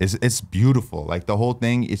 It's beautiful. Like the whole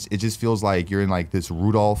thing, it just feels like you're in like this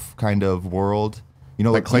Rudolph kind of world. You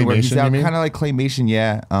know, like claymation, kind of like claymation,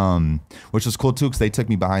 yeah. Which was cool too, because they took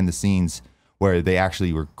me behind the scenes where they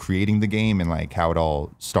actually were creating the game and like how it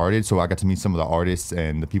all started. So I got to meet some of the artists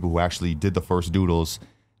and the people who actually did the first doodles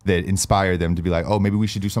that inspired them to be like, oh, maybe we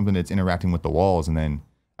should do something that's interacting with the walls. And then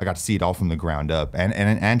I got to see it all from the ground up,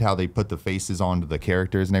 and how they put the faces onto the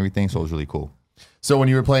characters and everything. So it was really cool. So when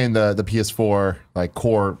you were playing the PS4 like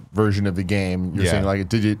core version of the game, you're saying like,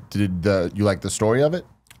 did you like the story of it?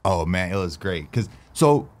 Oh man, it was great.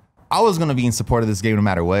 So I was gonna be in support of this game no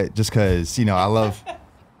matter what, just because I love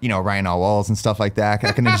writing on walls and stuff like that.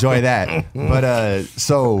 I can enjoy that. But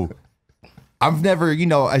so I've never,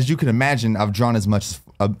 as you can imagine, I've drawn as much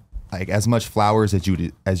flowers as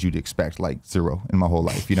you'd expect, like 0 in my whole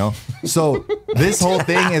life. So this whole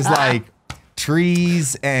thing is like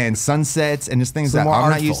trees and sunsets and just things that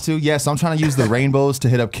I'm not used to. Yeah, so I'm trying to use the rainbows to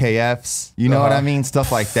hit up KFs. You know what I mean?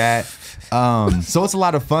 Stuff like that. So it's a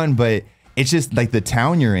lot of fun, but it's just like the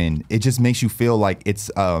town you're in. It just makes you feel like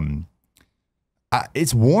it's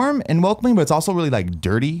warm and welcoming, but it's also really like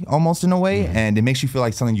dirty almost in a way, and it makes you feel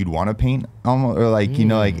like something you'd want to paint, almost, or like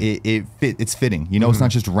like it's fitting. It's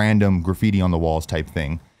not just random graffiti on the walls type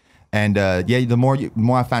thing. And the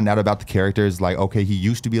more I found out about the characters, like, okay, he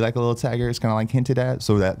used to be like a little tagger, it's kind of like hinted at,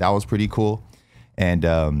 so that was pretty cool.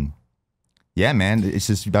 And yeah, man, it's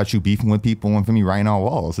just about you beefing with people and for me writing on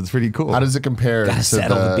walls. It's pretty cool. How does it compare to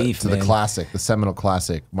the classic, the seminal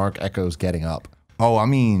classic, Mark Echo's Getting Up? Oh, I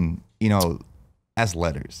mean, that's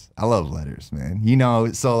letters. I love letters,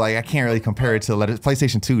 man. So like I can't really compare it to letters.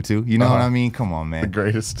 PlayStation 2 too. You know what I mean? Come on, man. The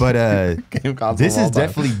greatest. But game console this of all is time.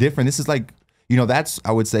 definitely different. This is like, that's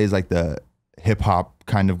I would say is like the hip hop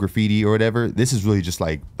kind of graffiti or whatever. This is really just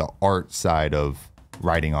like the art side of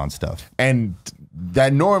writing on stuff. And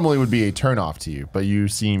that normally would be a turnoff to you, but you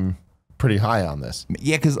seem pretty high on this.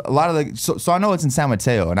 Yeah, because a lot of so I know it's in San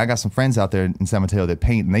Mateo, and I got some friends out there in San Mateo that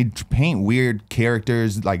paint, and they paint weird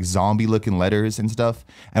characters like zombie looking letters and stuff.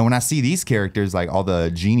 And when I see these characters, like all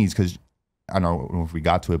the genies, because I don't know if we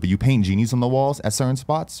got to it, but you paint genies on the walls at certain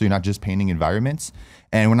spots, so you're not just painting environments.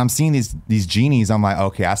 And when I'm seeing these genies, I'm like,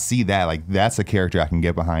 okay, I see that. Like that's a character I can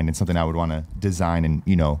get behind and something I would want to design and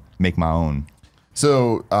make my own.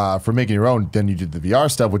 So for making your own, then you did the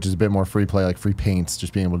VR stuff, which is a bit more free play, like free paints,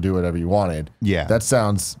 just being able to do whatever you wanted. Yeah. That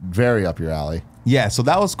sounds very up your alley. Yeah, so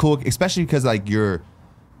that was cool, especially because like you're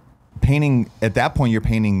painting, at that point you're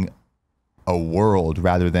painting a world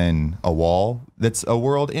rather than a wall that's a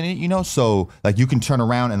world in it, so like you can turn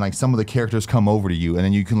around and like some of the characters come over to you and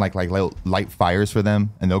then you can like light fires for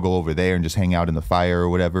them and they'll go over there and just hang out in the fire or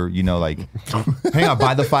whatever, like hang out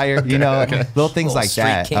by the fire, okay. Little things like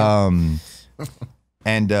that.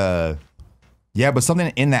 And yeah, but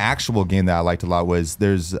something in the actual game that I liked a lot was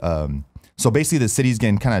there's so basically the city's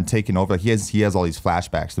getting kind of taken over. Like he has all these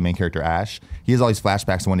flashbacks. The main character Ash, he has all these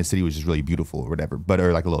flashbacks to when the city was just really beautiful or whatever,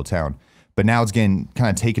 or like a little town. But now it's getting kind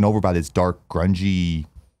of taken over by this dark, grungy,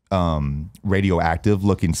 radioactive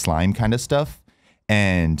looking slime kind of stuff.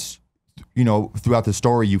 And throughout the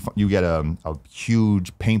story, you get a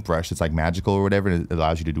huge paintbrush that's like magical or whatever, and it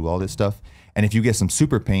allows you to do all this stuff. And if you get some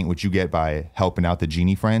super paint, which you get by helping out the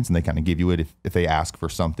genie friends, and they kind of give you it if they ask for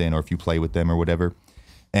something or if you play with them or whatever,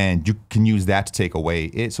 and you can use that to take away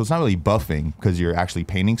it. So it's not really buffing because you're actually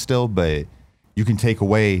painting still, but you can take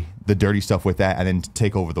away the dirty stuff with that and then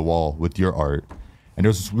take over the wall with your art. And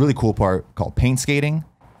there's this really cool part called paint skating,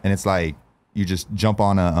 and it's like you just jump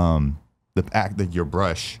on your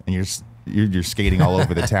brush and you're skating all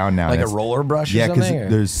over the town now. Like a roller brush. Yeah, because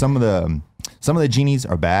there's some of the genies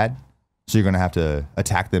are bad. So you're gonna have to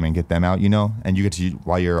attack them and get them out, and you get to,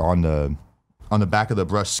 while you're on the back of the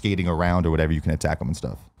brush skating around or whatever, you can attack them and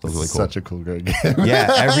stuff. So it's really cool. Such a cool game.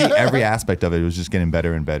 Yeah, every aspect of it was just getting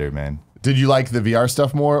better and better, man. Did you like the VR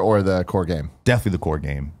stuff more or the core game? Definitely the core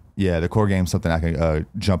game. Yeah, the core game's something I can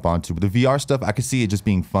jump onto. But the VR stuff, I could see it just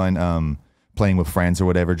being fun, playing with friends or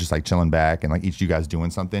whatever, just like chilling back and like each of you guys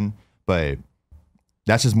doing something. But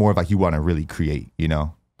that's just more of like you want to really create, As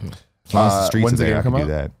long as the streets are there, I can do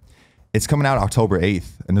that. It's coming out October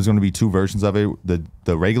 8th, and there's going to be 2 versions of it.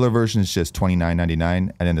 The regular version is just $29.99,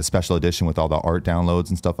 and then the special edition with all the art downloads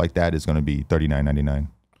and stuff like that is going to be $39.99.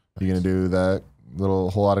 You going to do that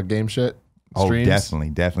whole lot of game shit? Streams? Oh,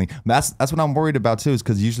 definitely. That's what I'm worried about too, is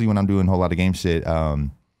because usually when I'm doing a whole lot of game shit, I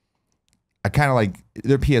kind of like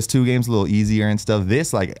their PS2 games a little easier and stuff.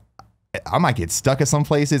 This, like, I might get stuck at some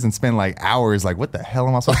places and spend like hours like, what the hell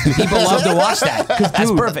am I supposed to do? People love to watch that.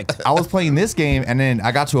 That's perfect. I was playing this game and then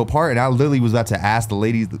I got to a part and I literally was about to ask the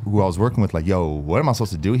lady who I was working with, like, yo, what am I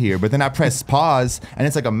supposed to do here? But then I pressed pause and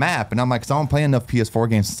it's like a map and I'm like, so I'm playing enough PS4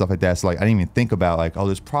 games and stuff like that. So like, I didn't even think about like, oh,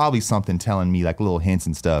 there's probably something telling me like little hints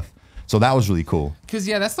and stuff. So that was really cool. Because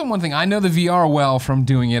that's the one thing I know the VR well from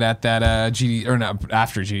doing it at that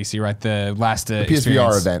after GDC, right? The last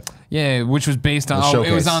PSVR event. Yeah, which was based on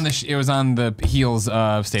it was on the heels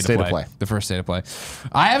of State of Play, the first State of Play.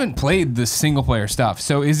 I haven't played the single player stuff.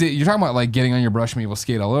 So is it, you're talking about like getting on your brush and be able to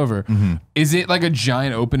skate all over? Is it like a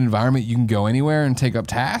giant open environment you can go anywhere and take up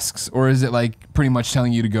tasks, or is it like pretty much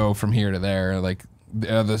telling you to go from here to there, like?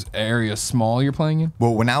 The area small you're playing in?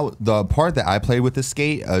 Well, the part that I played with the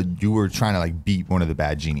skate, you were trying to like beat one of the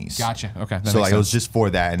bad genies. Gotcha. Okay. So like it was just for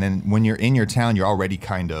that, and then when you're in your town, you're already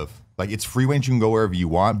kind of like it's free range. You can go wherever you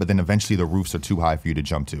want, but then eventually the roofs are too high for you to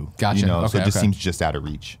jump to. Gotcha. You know, okay, so it just seems just out of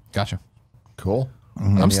reach. Gotcha. Cool.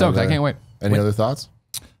 I'm stoked. I can't wait. Any other thoughts?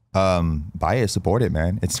 Buy it, support it,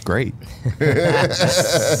 man. It's great. Greg's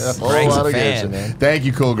a fan, man. Thank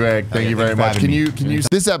you, Cool Greg. Thank you very much. Can you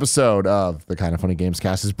this episode of the Kind of Funny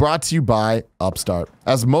Gamescast is brought to you by Upstart.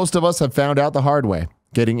 As most of us have found out the hard way,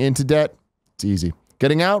 getting into debt, it's easy.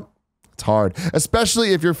 Getting out, it's hard,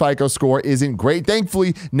 especially if your FICO score isn't great.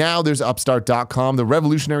 Thankfully, now there's Upstart.com, the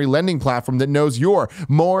revolutionary lending platform that knows you're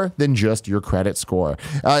more than just your credit score.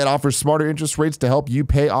 It offers smarter interest rates to help you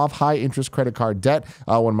pay off high-interest credit card debt.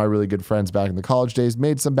 One of my really good friends back in the college days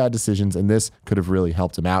made some bad decisions, and this could have really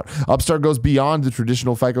helped him out. Upstart goes beyond the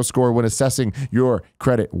traditional FICO score when assessing your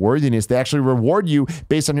credit worthiness. They actually reward you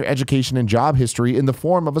based on your education and job history in the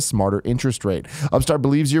form of a smarter interest rate. Upstart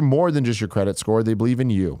believes you're more than just your credit score. They believe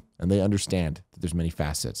in you, and they understand that there's many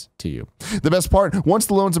facets to you. The best part, once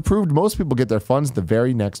the loan's approved, most people get their funds the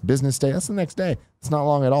very next business day. That's the next day. It's not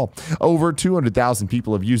long at all. Over 200,000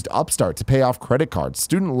 people have used Upstart to pay off credit cards,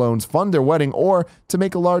 student loans, fund their wedding, or to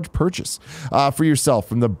make a large purchase. Free yourself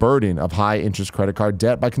from the burden of high-interest credit card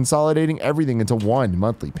debt by consolidating everything into one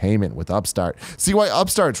monthly payment with Upstart. See why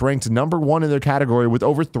Upstart's ranked #1 in their category with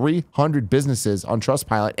over 300 businesses on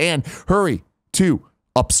Trustpilot. And hurry to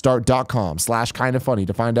upstart.com/kindafunny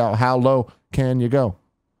to find out how low can you go.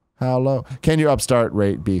 How low can your Upstart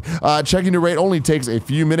rate be? Checking your rate only takes a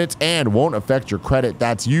few minutes and won't affect your credit.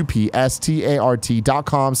 That's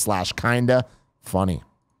upstart.com/kindafunny.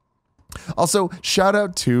 Also, shout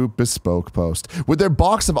out to Bespoke Post. With their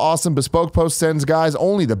box of awesome, Bespoke Post sends guys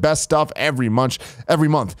only the best stuff every month.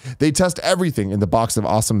 They test everything in the box of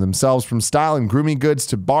awesome themselves, from style and grooming goods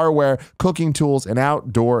to barware, cooking tools, and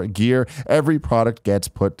outdoor gear. Every product gets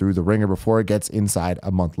put through the ringer before it gets inside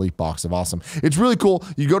a monthly box of awesome. It's really cool.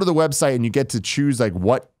 You go to the website and you get to choose like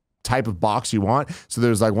what type of box you want. So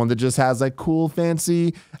there's like one that just has like cool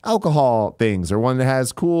fancy alcohol things, or one that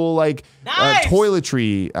has cool like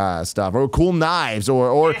toiletry stuff, or cool knives,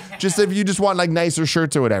 or just if you just want like nicer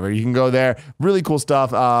shirts or whatever, you can go there. Really cool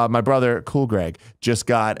stuff. My brother Cool Greg just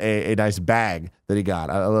got a nice bag that he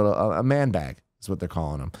got, a man bag is what they're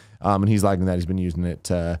calling them, and he's liking that. He's been using it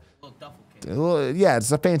to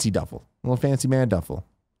it's a fancy duffel, a little fancy man duffel.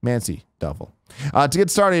 Mancy duffel. To get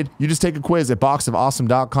started, you just take a quiz at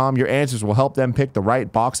boxofawesome.com. Your answers will help them pick the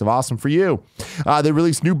right box of awesome for you. They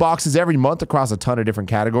release new boxes every month across a ton of different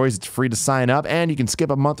categories. It's free to sign up, and you can skip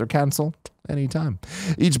a month or cancel anytime.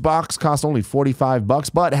 Each box costs only $45,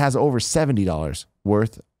 but has over $70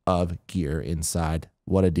 worth of gear inside.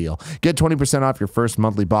 What a deal. Get 20% off your first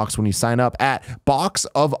monthly box when you sign up at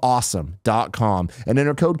boxofawesome.com and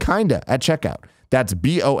enter code KINDA at checkout. That's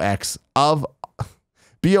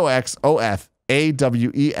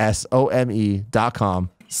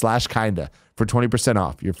BOXOFAWESOME.com/kinda for 20%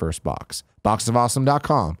 off your first box.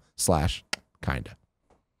 Boxofawesome.com/kinda.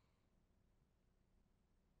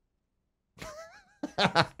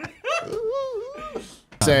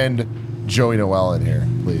 Send Joey Noelle in here,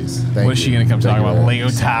 please. Thank What is she going to come talk about? Lego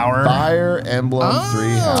Tower? Fire Emblem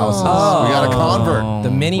Three Houses. We got a convert.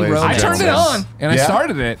 The mini road. I turned it on and I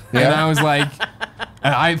started it. And I was like,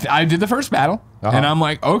 I did the first battle. And I'm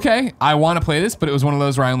like, okay, I want to play this, but it was one of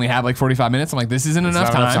those where I only had like 45 minutes. I'm like, this isn't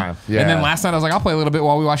enough time. Yeah. And then last night I was like, I'll play a little bit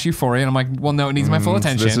while we watch Euphoria. And I'm like, well, no, it needs my full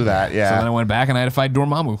attention. This or that, yeah. So then I went back and I had to fight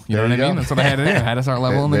Dormammu. You know what I mean? That's what I had to do. I had to start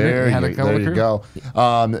leveling there the you go.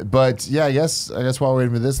 But yeah, I guess while we're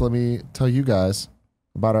waiting for this, let me tell you guys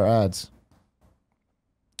about our ads.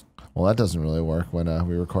 Well, that doesn't really work when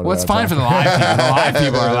we record. Well, it's fine for the live people. The live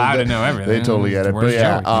people are allowed to know everything. They totally get it. But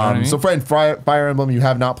yeah, so friend, Fire Emblem, you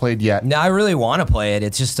have not played yet. No, I really want to play it.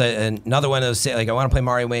 It's just another one of those, like, I want to play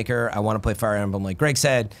Mario Maker. I want to play Fire Emblem. Like Greg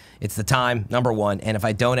said, it's the time, #1. And if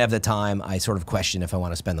I don't have the time, I sort of question if I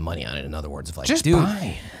want to spend the money on it. In other words, if like, just dude,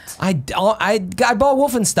 buy it. I bought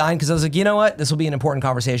Wolfenstein because I was like, you know what? This will be an important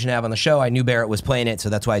conversation to have on the show. I knew Barrett was playing it, so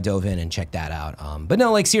that's why I dove in and checked that out. But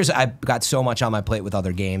no, like seriously, I've got so much on my plate with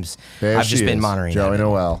other games. I've just been monitoring Joey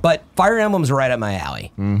Noelle. But Fire Emblem's right up my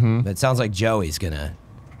alley. But it sounds like Joey's gonna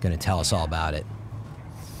tell us all about it.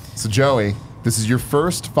 So Joey, this is your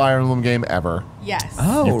first Fire Emblem game ever. Yes.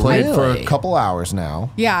 Oh, You've played really? for a couple hours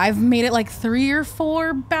now. Yeah, I've made it like 3 or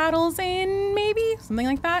 4 battles in, maybe something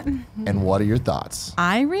like that. And what are your thoughts?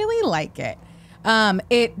 I really like it.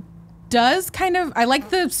 It does kind of, I like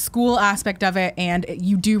the school aspect of it, and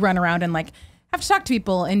you do run around and like have to talk to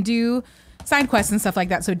people and do side quests and stuff like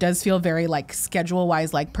that. So it does feel very like schedule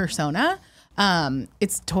wise like Persona.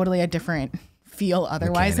 It's totally a different feel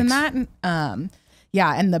otherwise in that.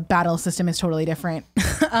 Yeah, and the battle system is totally different.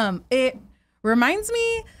 It reminds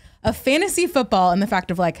me of fantasy football and the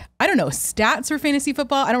fact of like, I don't know, stats for fantasy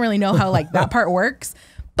football. I don't really know how like that part works.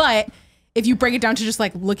 But if you break it down to just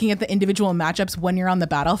like looking at the individual matchups when you're on the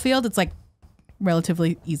battlefield, it's like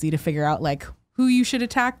relatively easy to figure out like who you should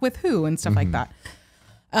attack with who and stuff like that.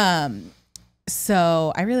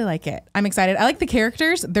 So I really like it. I'm excited. I like the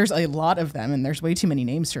characters. There's a lot of them and there's way too many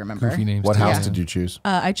names to remember. Goofy names. What too. house did you choose?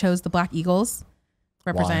 I chose the Black Eagles.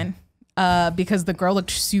 Represent. Because the girl looked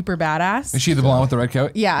super badass. Is she the blonde with the red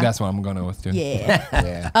coat? Yeah. That's what I'm going with too. Yeah.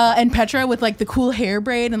 Yeah. And Petra with like the cool hair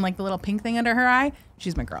braid and like the little pink thing under her eye.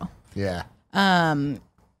 She's my girl. Yeah. But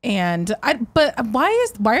why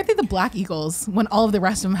are they the Black Eagles when all of the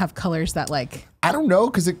rest of them have colors that like, I don't know,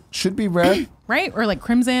 because it should be red. right? Or like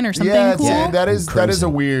crimson or something Yeah, cool. that is a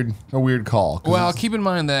weird call. 'Cause Well, it's- keep in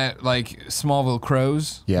mind that like Smallville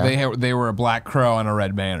Crows, Yeah. they were a black crow on a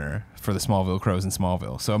red banner for the Smallville Crows in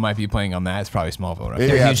Smallville. So it might be playing on that. It's probably Smallville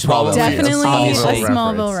reference. yeah, huge it's probably Definitely a a Smallville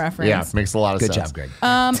Smallville reference. Yeah, makes a lot of Good sense. job, Greg.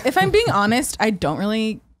 If I'm being honest, I don't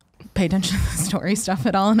really pay attention to the story stuff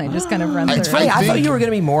at all, and I just kind of run through. It's it. funny, I thought think- you were going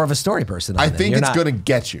to be more of a story person. I than think you're it's not. gonna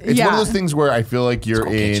get you. It's one Yeah. of those things where I feel like you're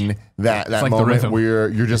in that like the moment rhythm. where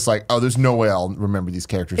you're just like, oh, there's no way I'll remember these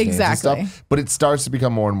characters' names and Exactly. stuff. But it starts to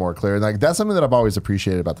become more and more clear. And like that's something that I've always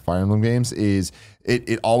appreciated about the Fire Emblem games is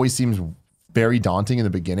it always seems very daunting in the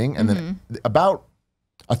beginning, and then about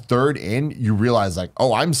a third in, you realize like,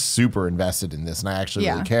 oh, I'm super invested in this, and I actually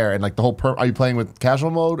really care. And like the whole, are you playing with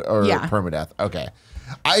casual mode or permadeath? Okay.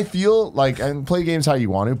 I feel like, and play games how you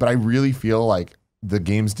want to, but I really feel like the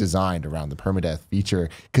game's designed around the permadeath feature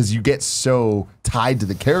because you get so tied to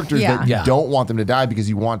the characters that you don't want them to die because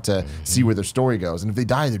you want to see where their story goes. And if they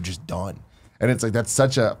die, they're just done. And it's like, that's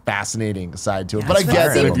such a fascinating side to it. But I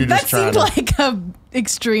get that if you're just trying that seemed like a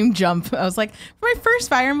extreme jump. I was like, for my first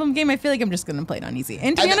Fire Emblem game, I feel like I'm just going to play it on easy.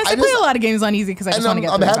 And to be honest, I play a lot of games on easy because I just want to get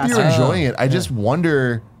through it I'm happy faster. you're enjoying it. I just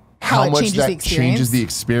wonder how it much changes that the experience. changes the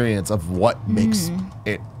experience of what makes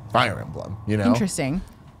it Fire Emblem, you know? Interesting.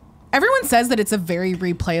 Everyone says that it's a very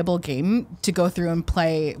replayable game to go through and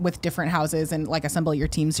play with different houses and like assemble your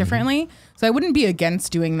teams differently. So I wouldn't be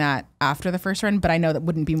against doing that after the first run, but I know that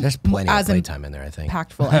wouldn't be There's plenty of as playtime in there, I think.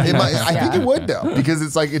 impactful. I think it would though, because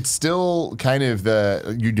it's like it's still kind of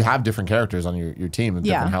you'd have different characters on your team, a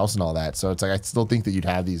different house and all that. So it's like I still think that you'd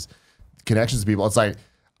have these connections to people. It's like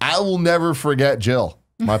I will never forget Jill,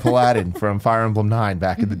 my Paladin from Fire Emblem 9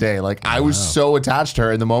 back in the day. Like I was so attached to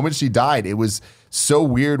her, and the moment she died, it was so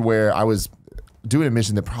weird. Where I was doing a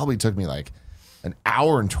mission that probably took me like an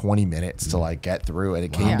hour and 20 minutes to like get through, and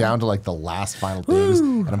it came down to like the last final things,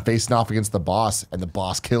 and I'm facing off against the boss, and the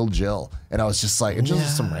boss killed Jill, and I was just like, and Jill's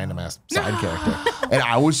just some random ass side character, and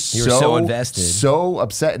I was so invested, so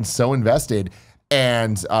upset and so invested,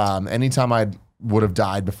 and anytime I would have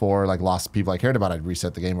died before, like lost people I cared about, I'd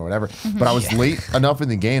reset the game or whatever. But I was late enough in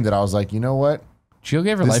the game that I was like, you know what? Jill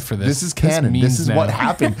gave her life for this. This is canon. This is what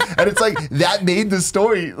happened. And it's like that made the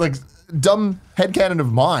story, like dumb headcanon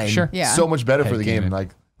of mine, so much better for the game. Like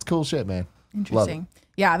it's cool shit, man. Interesting.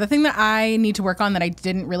 Yeah, the thing that I need to work on that I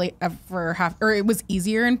didn't really ever have, or it was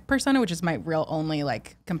easier in Persona, which is my real only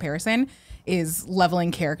like comparison, is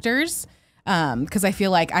leveling characters. Because I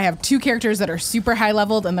feel like I have 2 characters that are super high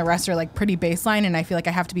leveled and the rest are like pretty baseline, and I feel like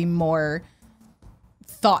I have to be more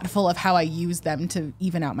thoughtful of how I use them to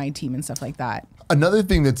even out my team and stuff like that. Another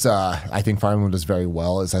thing that's I think Fire Emblem does very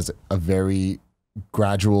well is has a very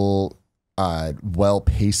gradual,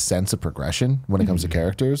 well-paced sense of progression when it comes to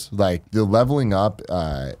characters. Like the leveling up,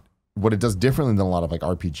 what it does differently than a lot of like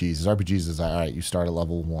RPGs is all right, you start at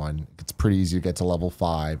level 1, it's pretty easy to get to level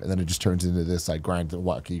 5, and then it just turns into this like grind.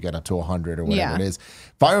 What you get up to 100 or whatever it is.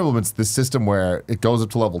 Fire Emblem, it's this system where it goes up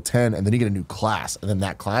to level 10, and then you get a new class, and then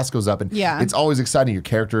that class goes up, and it's always exciting. Your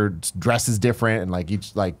character dress is different, and like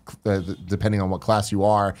each depending on what class you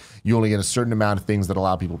are, you only get a certain amount of things that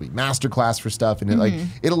allow people to be master class for stuff, and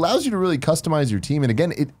it allows you to really customize your team. And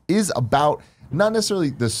again, it is about not necessarily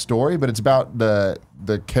the story, but it's about the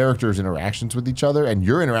characters' interactions with each other and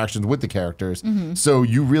your interactions with the characters. So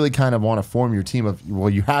you really kind of want to form your team of, well,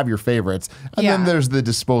 you have your favorites, and then there's the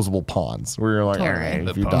disposable pawns where you're like, all right,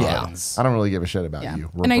 if you die, I don't really give a shit about you,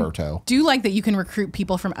 Roberto. And I do like that you can recruit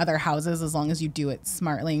people from other houses as long as you do it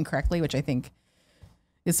smartly and correctly, which I think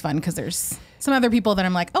is fun because there's some other people that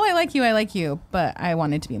I'm like, oh, I like you, but I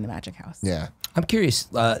wanted to be in the magic house. Yeah. I'm curious,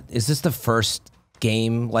 is this the first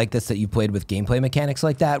game like this that you played with gameplay mechanics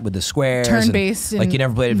like that, with the squares? Turn-based. Like you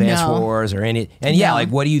never played Advance Wars or any, and like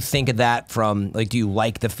what do you think of that from, like, do you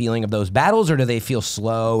like the feeling of those battles, or do they feel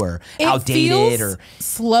slow or outdated? Or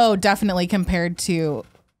slow, definitely, compared to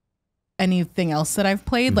anything else that I've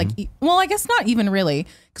played. Like, well, I guess not even really,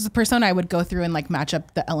 because the Persona I would go through and like match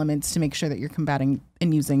up the elements to make sure that you're combating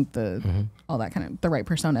and using the all that kind of the right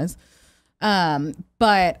personas.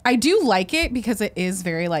 But I do like it because it is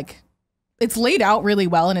very like, it's laid out really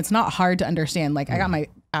well and it's not hard to understand. Like I got my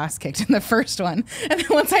ass kicked in the first one, and then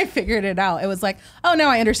once I figured it out, it was like, oh, now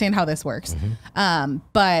I understand how this works.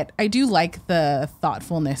 But I do like the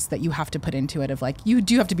thoughtfulness that you have to put into it, of like, you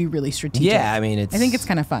do have to be really strategic. Yeah, I mean, I think it's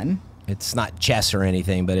kind of fun. It's not chess or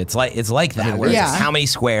anything, but it's like that. Where it's how many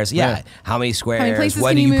squares? How many squares? How many places what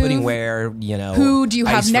can are you you putting move? where? You know, who do you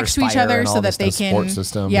have ice next to each other so that they can? Support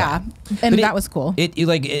system. Yeah, and that was cool.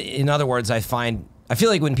 In other words, I feel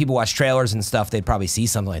like when people watch trailers and stuff, they'd probably see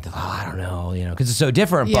something like, oh, I don't know, you know, because it's so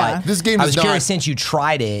different. Yeah. But this game I is was not curious, since you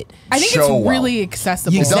tried it. I think it's really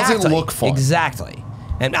accessible. It doesn't look fun. Exactly.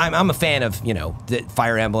 And I'm a fan of, you know, the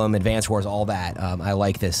Fire Emblem, Advance Wars, all that. I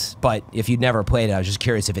like this. But if you'd never played it, I was just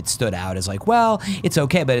curious if it stood out as like, well, it's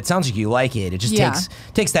okay, but it sounds like you like it. It just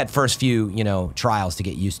takes that first few, you know, trials to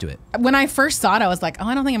get used to it. When I first saw it, I was like, oh,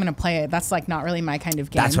 I don't think I'm going to play it. That's like not really my kind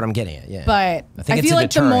of game. That's what I'm getting at, yeah. But I feel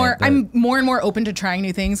like I'm more and more open to trying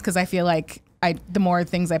new things, because I feel like the more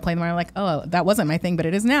things I play, the more I'm like, oh, that wasn't my thing, but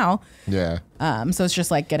it is now. Yeah. So it's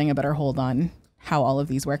just like getting a better hold on how all of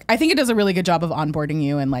these work. I think it does a really good job of onboarding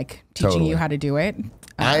you and like teaching you how to do it.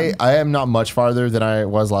 I am not much farther than I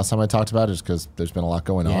was last time I talked about it, just because there's been a lot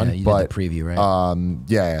going on. You but did the preview,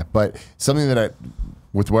 right? But something that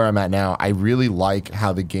with where I'm at now, I really like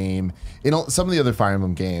how the game, some of the other Fire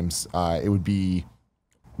Emblem games, it would be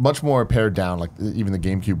much more pared down, like even the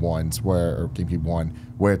GameCube ones, or GameCube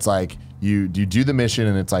 1, where it's like you do the mission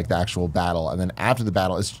and it's like the actual battle, and then after the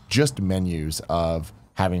battle, it's just menus of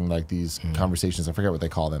having like these conversations. I forget what they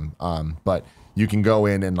call them. But you can go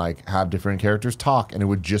in and like have different characters talk, and it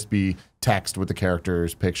would just be text with the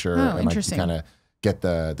character's picture, and like you kind of get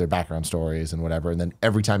their background stories and whatever. And then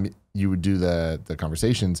every time you would do the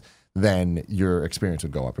conversations, then your experience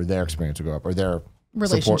would go up, or their experience would go up, or their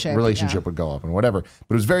relationship would go up, and whatever.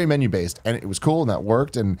 But it was very menu based, and it was cool, and that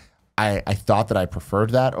worked. And I thought that I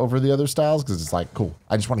preferred that over the other styles, because it's like, cool,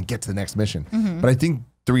 I just want to get to the next mission. But I think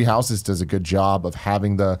Three Houses does a good job of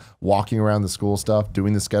having the walking around the school stuff,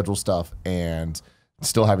 doing the schedule stuff, and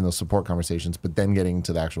still having those support conversations, but then getting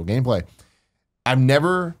to the actual gameplay. I'm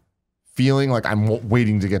never feeling like I'm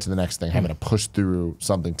waiting to get to the next thing, having to push through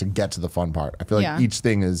something to get to the fun part. I feel like each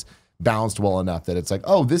thing is balanced well enough that it's like,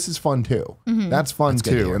 oh, this is fun too. That's fun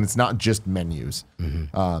too. And it's not just menus.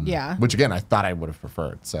 Which again, I thought I would have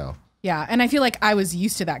preferred. So yeah. And I feel like I was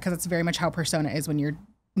used to that, because it's very much how Persona is when you're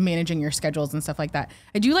managing your schedules and stuff like that.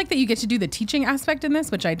 I do like that you get to do the teaching aspect in this,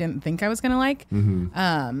 which I didn't think I was going to like.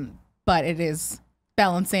 But it is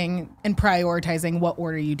balancing and prioritizing what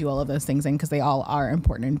order you do all of those things in, because they all are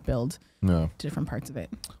important and build to different parts of it.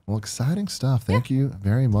 Well, exciting stuff. Thank you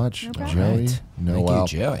very much, Joey. Thank you,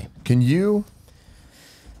 Joey. Can you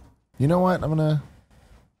know what? I'm gonna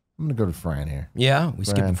go to Fran here. Yeah, we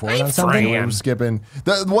skipping forward on something. We're skipping.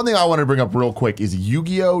 The one thing I want to bring up real quick is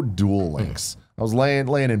Gi Oh Duel Links. I was laying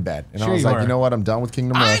in bed, and I was like, you know what? I'm done with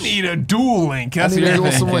Kingdom Rush. I need a Duel Link. I need to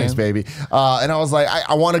duel some links, baby. And I was like,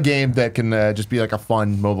 I want a game that can just be like a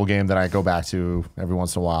fun mobile game that I go back to every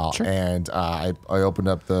once in a while. Sure. And I opened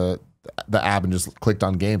up the app and just clicked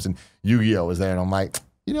on games, and Yu-Gi-Oh was there, and I'm like,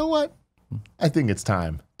 you know what? I think it's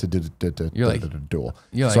time to do duel.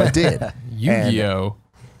 So I did. Yu-Gi-Oh.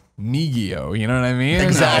 Nigio, you know what I mean?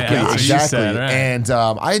 Exactly. Said, right? And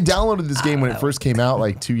I downloaded this game when it first came out,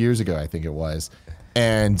 like 2 years ago, I think it was.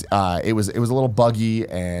 And it was a little buggy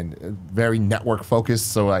and very network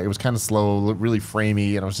focused, so it was kind of slow, really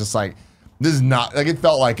framey, and I was just like, this is not, like, it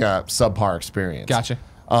felt like a subpar experience. Gotcha.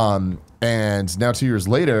 And now 2 years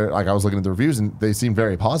later, like, I was looking at the reviews and they seemed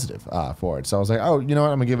very positive for it. So I was like, oh, you know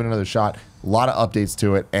what? I'm gonna give it another shot. A lot of updates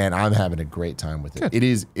to it, and I'm having a great time with it. Good.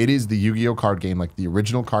 It is the Yu-Gi-Oh card game, like the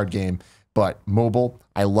original card game, but mobile.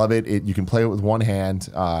 I love it. You can play it with one hand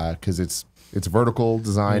because it's vertical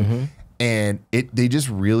design. and they just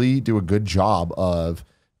really do a good job of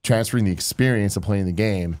transferring the experience of playing the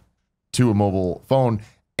game to a mobile phone.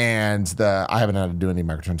 And I haven't had to do any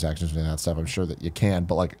microtransactions or any of that stuff. I'm sure that you can,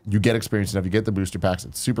 but like you get experience enough. You get the booster packs.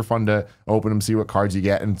 It's super fun to open them, see what cards you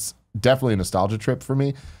get, and it's definitely a nostalgia trip for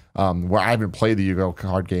me. Where I haven't played the Yu-Gi-Oh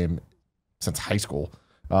card game since high school,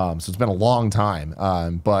 so it's been a long time.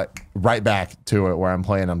 But right back to it where I'm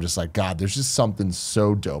playing, I'm just like, God, there's just something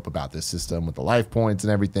so dope about this system with the life points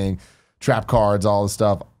and everything, trap cards, all this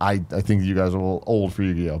stuff. I think you guys are a little old for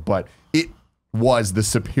Yu-Gi-Oh, but it was the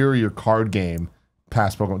superior card game.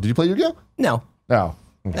 Past Pokemon. Did you play Yu-Gi-Oh? No. No.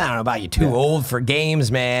 Okay. I don't know about you. Too old for games,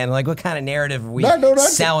 man. Like, what kind of narrative are we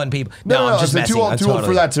selling people? No, I'm just messing. Too old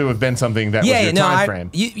for that to have been something that was your time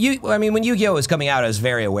frame. I mean, when Yu-Gi-Oh was coming out, I was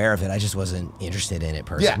very aware of it. I just wasn't interested in it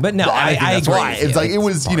personally. Yeah, but no, I agree. Why. It's like it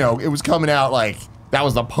was, it was coming out like that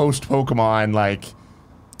was the post Pokemon like.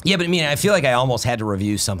 Yeah, but I mean, I feel like I almost had to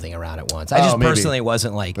review something around it once. I just personally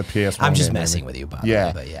wasn't like, I'm just messing with you, Bob.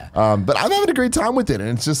 Yeah. But yeah. But I'm having a great time with it. And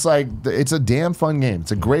it's just like, it's a damn fun game.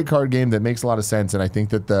 It's a great card game that makes a lot of sense. And I think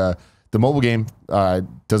that the mobile game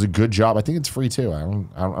does a good job. I think it's free too.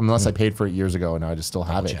 Unless I paid for it years ago and I just still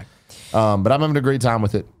have it. But I'm having a great time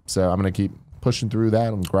with it. So I'm going to keep pushing through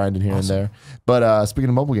that. I'm grinding here and there. But speaking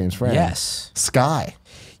of mobile games, Fran. Yes. Sky.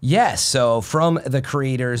 Yes, so from the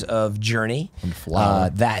creators of Journey,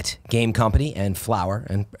 that game company, and Flower,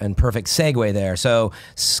 and perfect segue there. So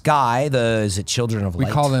Sky, is it Children of Light?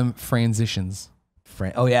 We call them Fransitions.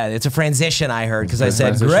 Oh yeah, it's a transition I heard because I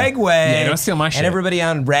said Greg Way. Yeah, don't steal my shit. And everybody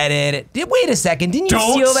on Reddit. Wait a second, didn't you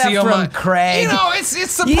steal that from Craig? You know, it's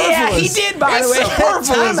superfluous. Yeah, he did. By the way, it's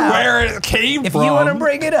superfluous where it came from. If you want to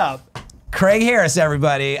bring it up. Craig Harris,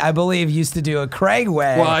 everybody, I believe, used to do a Craig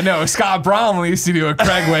Way. Well, I know Scott Bromley used to do a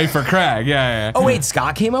Craig Way for Craig. Yeah. Oh wait,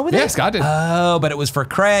 Scott came up with it? Yeah, Scott did. Oh, but it was for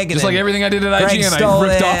Craig. Just like everything I did at IGN, I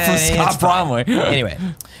ripped off from Scott Bromley. Anyway,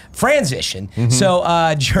 transition.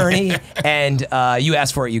 So Journey and you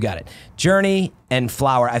asked for it, you got it. Journey and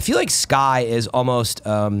Flower. I feel like Sky is almost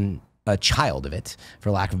a child of it, for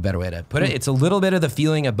lack of a better way to put it. It's a little bit of the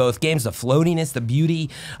feeling of both games, the floatiness, the beauty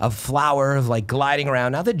of Flower, of like gliding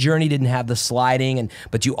around. Not that Journey didn't have the sliding,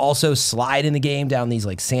 but you also slide in the game down these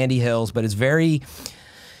like sandy hills, but it's very,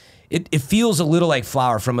 it feels a little like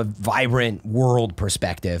Flower from a vibrant world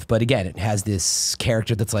perspective. But again, it has this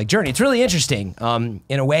character that's like Journey. It's really interesting.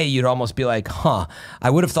 In a way, you'd almost be like, huh, I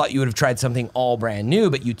would have thought you would have tried something all brand new,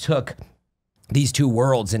 but you took these two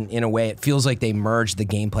worlds, and in a way, it feels like they merged the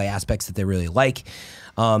gameplay aspects that they really like.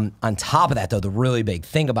 On top of that, though, the really big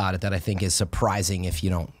thing about it that I think is surprising if you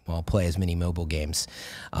don't, play as many mobile games,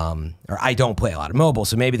 or I don't play a lot of mobile,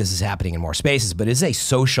 so maybe this is happening in more spaces, but it's a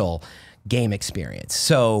social game experience.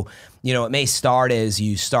 So, it may start as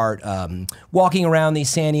you start walking around these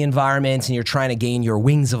sandy environments and you're trying to gain your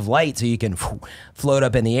wings of light so you can float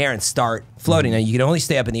up in the air and start floating. Now, you can only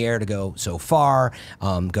stay up in the air to go so far,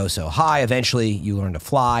 go so high. Eventually, you learn to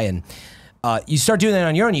fly, and you start doing that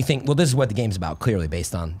on your own. You think, well, this is what the game's about, clearly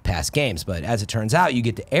based on past games. But as it turns out, you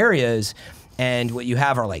get to areas and what you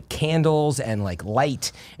have are like candles and like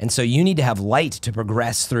light. And so you need to have light to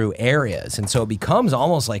progress through areas. And so it becomes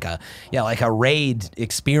almost like a raid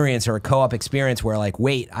experience or a co-op experience where like,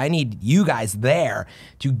 wait, I need you guys there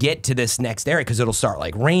to get to this next area because it'll start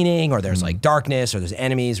like raining or there's like darkness or there's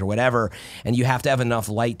enemies or whatever. And you have to have enough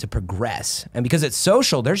light to progress. And because it's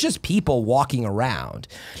social, there's just people walking around.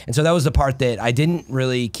 And so that was the part that I didn't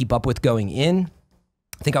really keep up with going in.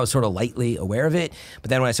 I think I was sort of lightly aware of it,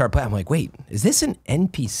 but then when I started playing, I'm like, wait, is this an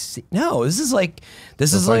NPC? No, this is like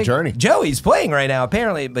Journey. Joey's playing right now,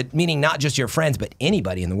 apparently, but meaning not just your friends, but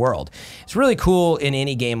anybody in the world. It's really cool in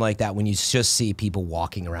any game like that when you just see people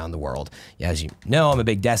walking around the world. Yeah, as you know, I'm a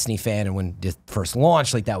big Destiny fan, and when it first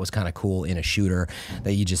launched, like that was kind of cool in a shooter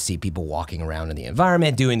that you just see people walking around in the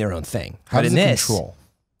environment doing their own thing. How does it control?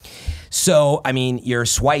 So, I mean, your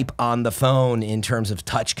swipe on the phone in terms of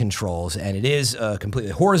touch controls, and it is a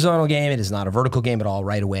completely horizontal game. It is not a vertical game at all.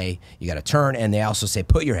 Right away, you got to turn, and they also say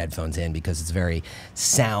put your headphones in because it's very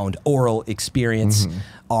sound, oral experience.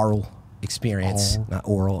 Oral experience, not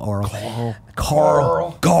oral.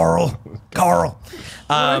 Carl.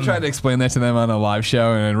 I tried to explain that to them on a live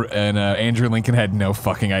show, and Andrew Lincoln had no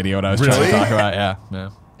fucking idea what I was trying to talk about. Yeah.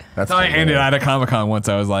 That's how I ended at a Comic-Con once.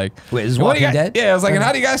 I was like, wait, is Walking Dead? Yeah, I was like, and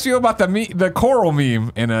how do you guys feel about the coral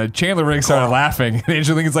meme? And Chandler Riggs started laughing. And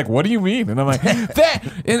Andrew Lincoln's like, what do you mean? And I'm like, this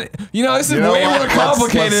is way more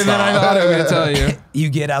complicated than I thought I was going to tell you. You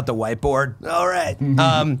get out the whiteboard. All right.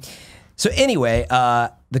 So anyway,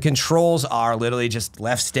 the controls are literally just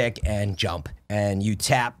left stick and jump. and you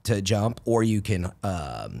tap to jump, or you can,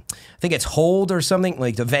 I think it's hold or something.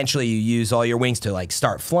 Like eventually you use all your wings to like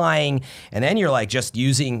start flying, and then you're like just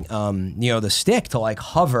using, you know, the stick to like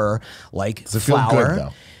hover like Does it flower. feel good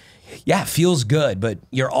though? Yeah, it feels good, but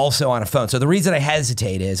you're also on a phone. So the reason I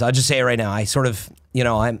hesitate is, I'll just say it right now, I sort of, you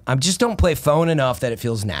know, I'm just don't play phone enough that it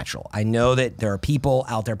feels natural. I know that there are people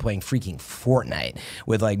out there playing freaking Fortnite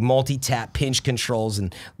with like multi-tap pinch controls,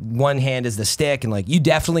 and one hand is the stick, and like you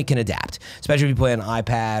definitely can adapt, especially if you play on an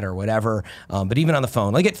iPad or whatever. But even on the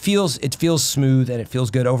phone, like it feels smooth and it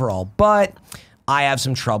feels good overall. But I have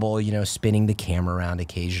some trouble, you know, spinning the camera around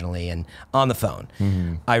occasionally and on the phone.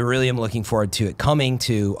 I really am looking forward to it coming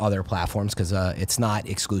to other platforms, because it's not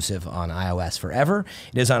exclusive on iOS forever.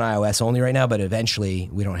 It is on iOS only right now, but eventually,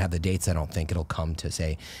 we don't have the dates. I don't think it'll come to,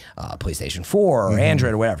 say, PlayStation 4 or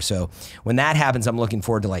Android or whatever. So when that happens, I'm looking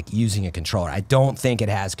forward to like using a controller. I don't think it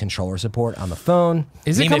has controller support on the phone.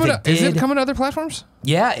 Is it coming to other platforms?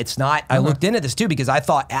 Yeah, it's not. I looked into this too, because I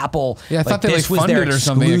thought Apple, I thought they this like was their funded or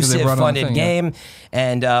something, yeah, 'cause they exclusive brought on the funded thing, yeah. game,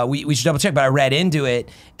 and we should double check. But I read into it,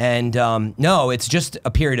 and no, it's just a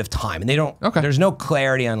period of time, and they don't. Okay. There's no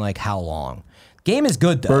clarity on like how long. Game is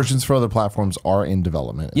good though. Versions for other platforms are in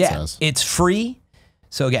development. It says. It's free.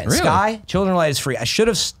 So again, Really? Sky, Children of Light is free. I should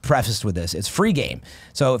have prefaced with this. It's a free game.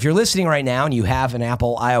 So if you're listening right now and you have an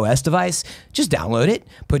Apple iOS device, just download it,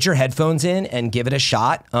 put your headphones in, and give it a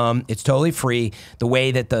shot. It's totally free. The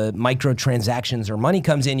way that the microtransactions or money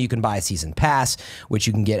comes in, you can buy a season pass, which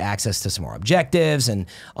you can get access to some more objectives, and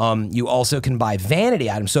you also can buy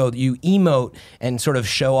vanity items. So you emote and sort of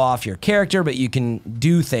show off your character, but you can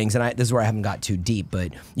do things, and this is where I haven't got too deep,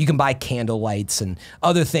 but you can buy candle lights and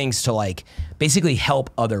other things to like basically help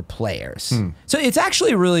other players. So it's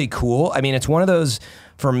actually really cool. I mean, it's one of those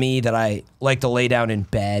for me that I like to lay down in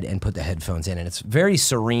bed and put the headphones in, and it's very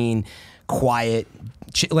serene, quiet,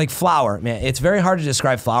 like Flower. Man, it's very hard to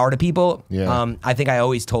describe Flower to people. Yeah. I think I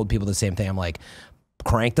always told people the same thing. I'm like,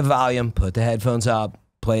 crank the volume, put the headphones up,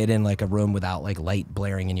 play it in like a room without like light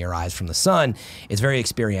blaring in your eyes from the sun. It's very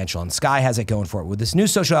experiential, and Sky has it going for it. With this new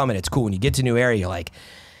social element, it's cool. When you get to a new area, you're like,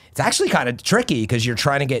 it's actually kind of tricky, because you're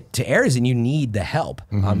trying to get to areas and you need the help.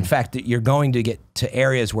 In fact, you're going to get to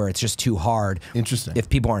areas where it's just too hard. Interesting. If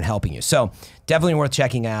people aren't helping you. So definitely worth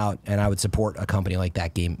checking out, and I would support a company like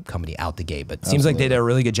that game company out the gate. But it seems like they did a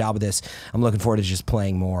really good job with this. I'm looking forward to just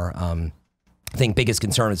playing more. I think biggest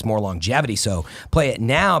concern is more longevity. So play it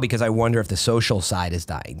now, because I wonder if the social side is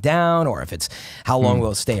dying down, or if it's how long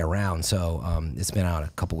will it stay around. So it's been out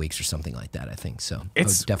a couple weeks or something like that, I think. So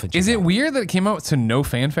It's definitely. Is it weird that it came out to no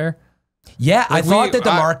fanfare? Yeah, Like I thought that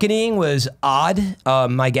the marketing was odd.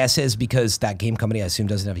 My guess is because that game company, I assume,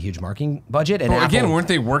 doesn't have a huge marketing budget. And But again, Apple, weren't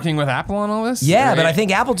they working with Apple on all this? yeah, but I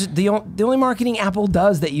think Apple, the only marketing Apple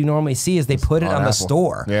does that you normally see is they put it on the Apple.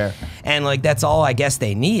 store. Yeah. And like that's all I guess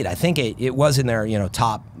they need. I think it was in their, you know,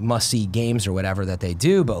 top must-see games or whatever that they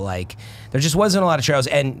do, but like there just wasn't a lot of trailers.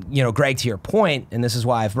 And, you know, Greg, to your point, and this is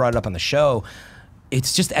why I've brought it up on the show,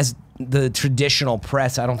 it's just as the traditional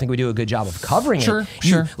press, I don't think we do a good job of covering it.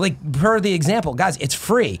 Sure. Like per the example, guys, it's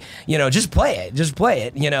free. You know, just play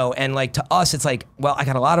it. You know, and like to us, it's like, well, I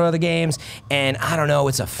got a lot of other games, and I don't know,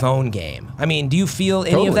 it's a phone game. I mean, do you feel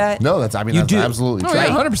any of that? No, that's You do. absolutely Oh, true. yeah,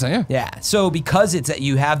 100%, yeah. Yeah. So because it's that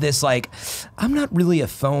you have this like, I'm not really a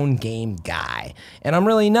phone game guy, and I'm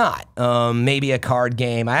really not. Maybe a card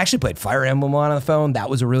game. I actually played Fire Emblem on the phone. That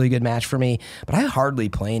was a really good match for me, but I hardly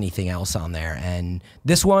play anything else on there. And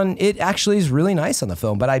this one, it actually is really nice on the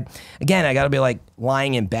phone. But I got to be like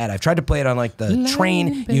lying in bed. I've tried to play it on like the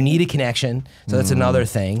train. You need a connection, so that's another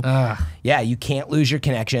thing. Yeah, you can't lose your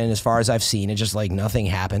connection as far as I've seen. It just like nothing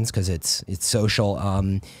happens because it's social.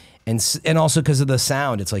 And also because of the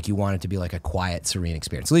sound, it's like you want it to be like a quiet, serene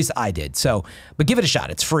experience. At least I did. So, but give it a shot.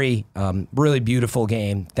 It's free. Really beautiful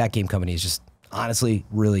game. That game company is just honestly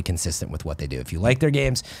really consistent with what they do. If you like their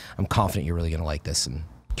games, I'm confident you're really going to like this, and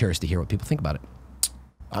curious to hear what people think about it.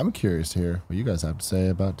 I'm curious to hear what you guys have to say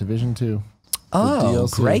about Division 2. Oh,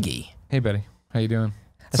 DLC. Greggy. Hey, buddy. How you doing?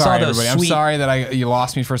 I saw Sorry, those everybody. I'm sweet- sorry that you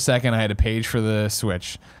lost me for a second. I had a page for the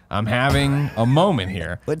Switch. I'm having a moment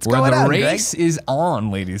here What's where going the on, race is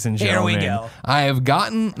on, ladies and Here we gentlemen. go. I have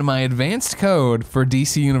gotten my advanced code for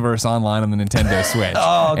DC Universe Online on the Nintendo Switch.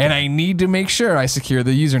 Okay. And I need to make sure I secure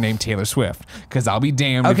the username Taylor Swift, because I'll be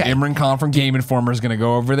damned if Okay. Imran Khan from Game Informer is going to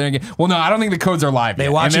go over there and get... Well, no, I don't think the codes are live They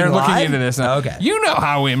yet. watching and they're looking live? into this now. Okay. You know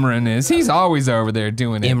how Imran is. He's always over there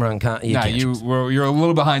doing it. Imran Khan. Nah, you're a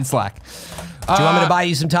little behind slack. Do you want me to buy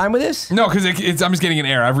you some time with this? No, because I'm just getting an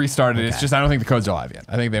error. I've restarted it. It's just I don't think the codes are live yet.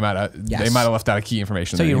 I think they might have Yes. left out a key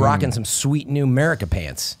information. So there. you're rocking some sweet new America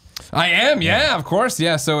pants. I am, yeah, of course,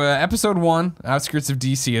 yeah. So episode 1, Outskirts of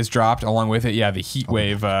DC, has dropped. Along with it, the Heat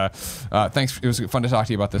Wave. Thanks. It was fun to talk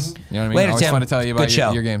to you about this. You know what I mean? Later, Always Tim. fun to tell you about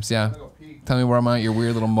your games. Yeah. Tell me where I'm at, your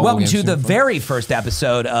weird little mobile Welcome games to the too. very first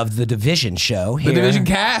episode of The Division Show. The Division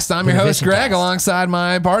Cast. I'm your host, Division Greg, Cast. alongside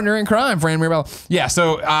my partner in crime, Fran Mirabel. Yeah,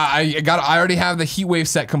 so I already have the Heat Wave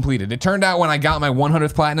set completed. It turned out when I got my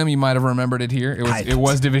 100th platinum, you might have remembered it here. It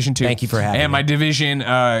was Division 2. Thank you for having me. And my Division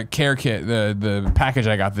care kit, the package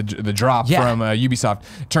I got, the drop from Ubisoft,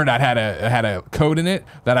 turned out had a code in it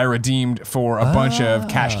that I redeemed for a bunch of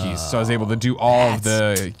cash keys. So I was able to do all of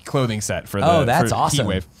the clothing set for the that's for awesome. Heat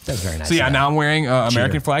Wave. That's very nice. So now I'm wearing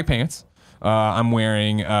American flag pants. I'm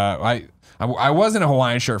wearing I was in a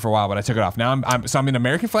Hawaiian shirt for a while, but I took it off. Now I'm in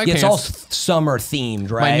American flag pants. It's all summer themed,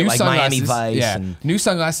 right? My new like sunglasses, Miami Vice. yeah, And new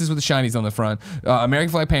sunglasses with the shinies on the front. American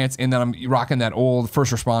flag pants, and then I'm rocking that old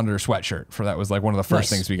first responder sweatshirt. That was like one of the first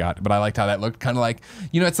things we got. But I liked how that looked. Kind of like,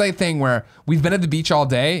 it's like a thing where we've been at the beach all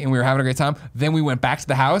day and we were having a great time. Then we went back to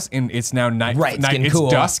the house and it's now night. Right, it's getting it's cool.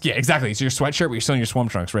 dusk. Yeah, exactly. So your sweatshirt, but you're still in your swim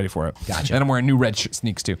trunks, ready for it. Gotcha. And I'm wearing new red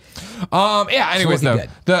sneaks too. Anyways, though,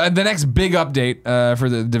 good. the next big update for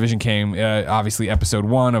the Division came obviously episode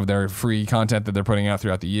 1 of their free content that they're putting out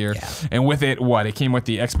throughout the year. Yeah. And with it, it came with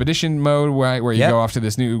the expedition mode where you go off to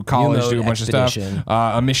this new college, do a bunch of stuff,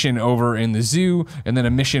 a mission over in the zoo, and then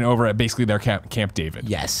a mission over at basically their Camp David.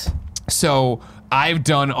 Yes. So I've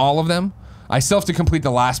done all of them. I still have to complete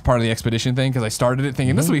the last part of the expedition thing because I started it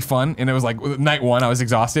thinking this will be fun, and it was like night 1, I was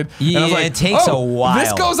exhausted. Yeah, and I was like, it takes a while.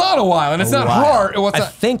 This goes on a while, and it's not hard. I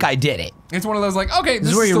think I did it. It's one of those like, okay, This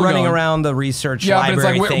is where you're running around the research library.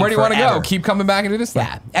 But it's like, where do you want to go? forever. Keep coming back and do this thing.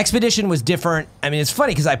 Yeah, Expedition was different. I mean, it's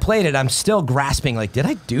funny because I played it. I'm still grasping. Like, did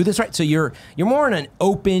I do this right? So you're more in an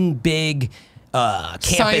open, big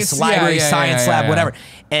campus library, science lab, whatever,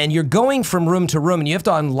 and you're going from room to room, and you have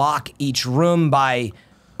to unlock each room by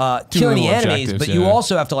killing the enemies, but you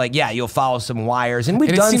also have to you'll follow some wires, and we've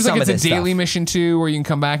done some of this stuff. It seems like it's a daily mission too, where you can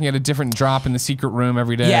come back and get a different drop in the secret room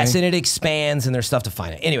every day. Yes, and it expands, and there's stuff to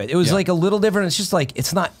find. Anyway, it was like a little different. It's just like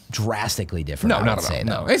it's not drastically different. No, not at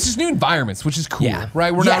all. No, it's just new environments, which is cool,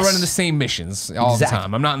 right? We're not running the same missions all the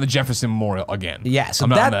time. I'm not in the Jefferson Memorial again. Yeah, so I'm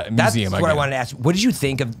not in the museum that's what I wanted to ask. What did you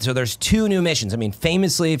think of? So there's 2 new missions. I mean,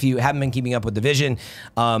 famously, if you haven't been keeping up with Division,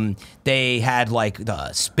 they had like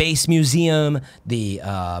the Space Museum, the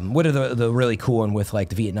what are the really cool one with like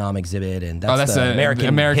the Vietnam exhibit, and that's the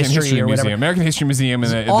American History or whatever. Museum. American History Museum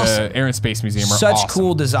and the Air and Space Museum are such awesome.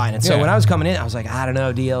 cool design. And so when I was coming in, I was like, I don't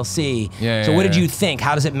know, DLC. So what did you think?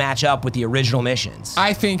 How does it match up with the original missions?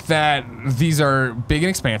 I think that these are big and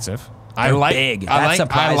expansive. They're big. I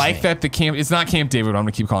like that the camp. It's not Camp David. I'm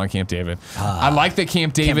gonna keep calling it Camp David. I like that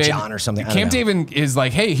Camp David, Camp John or something. Camp David is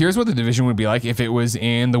like, hey, here's what the Division would be like if it was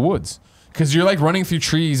in the woods, because you're like running through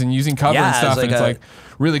trees and using cover and stuff, and it's like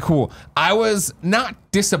really cool. I was not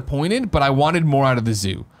disappointed, but I wanted more out of the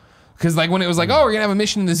zoo. Because like when it was like, oh, we're gonna have a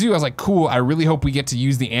mission in the zoo, I was like, cool. I really hope we get to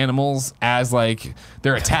use the animals as like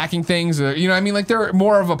they're attacking things, or you know what I mean? Like they're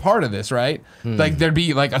more of a part of this, right? Like there'd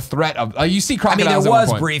be like a threat of you see crocodiles. I mean, there at one was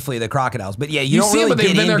point. Briefly the crocodiles, but yeah, you don't see really them,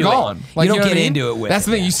 but then they're gone. Like, you don't get what I mean? into it with. That's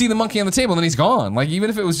the thing. You see the monkey on the table, and then he's gone. Like even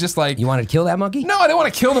if it was just like you wanted to kill that monkey. No, I didn't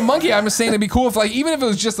want to kill the monkey. I'm just saying it'd be cool if like even if it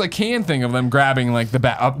was just a can thing of them grabbing like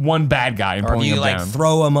the one bad guy and pulling him down. You like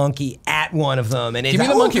throw a monkey at one of them, and it's give me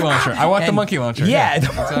the monkey launcher. I want the monkey launcher. Yeah,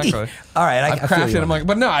 the monkey. Exactly. All right, I've crafted a monkey,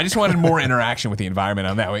 but no, I just wanted more interaction with the environment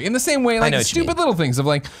on that way. In the same way, like stupid little things of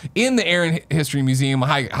like in the Air and History Museum,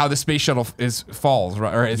 how the space shuttle falls,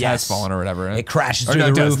 right, or it has fallen or whatever. It crashes through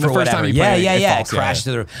the roof or whatever. It crashes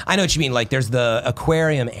through the roof. I know what you mean. Like there's the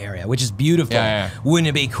aquarium area, which is beautiful. Wouldn't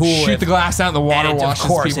it be cool? Shoot the glass out in the water, and washes of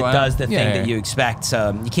course, people it does the out. thing that you expect.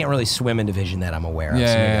 So you can't really swim in Division that I'm aware of.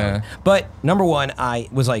 So but number 1, I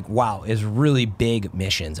was like, wow, it's really big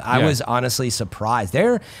missions. I was honestly surprised.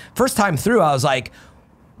 First time through, I was like,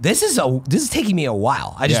 this is taking me a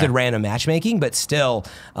while. I just did random matchmaking, but still,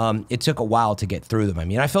 it took a while to get through them. I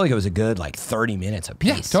mean, I feel like it was a good 30 minutes a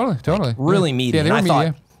piece. Yeah, totally. Like, really meaty. Yeah, I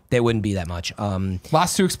thought they wouldn't be that much.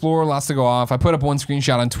 Lots to explore, lots to go off. I put up one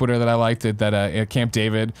screenshot on Twitter that I liked it, that at Camp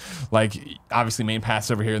David, like obviously main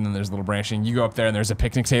pass over here, and then there's a little branching. You go up there and there's a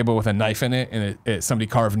picnic table with a knife in it, and somebody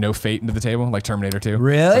carved "No Fate" into the table, like Terminator 2.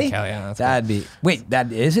 Really? Like, hell yeah, that'd be. Wait,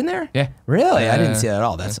 that is in there? Yeah. Really? I didn't see that at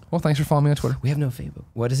all. That's well. Thanks for following me on Twitter. We have no fate. But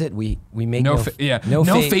what is it? We make no fate. No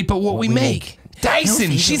fate, but what we make.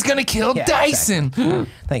 Dyson. She's gonna kill Dyson. Exactly.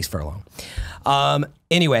 Thanks, Furlong.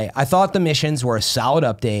 Anyway, I thought the missions were a solid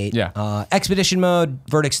update. Yeah. Expedition mode,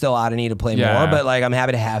 verdict's still out. I need to play more, but like I'm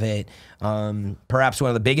happy to have it. Perhaps one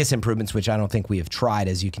of the biggest improvements, which I don't think we have tried,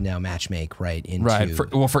 is you can now matchmake right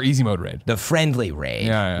into for easy mode raid. The friendly raid.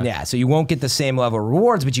 Yeah. So you won't get the same level of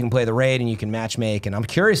rewards, but you can play the raid and you can matchmake. And I'm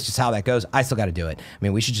curious just how that goes. I still got to do it. I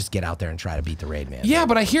mean, we should just get out there and try to beat the raid, man. Yeah,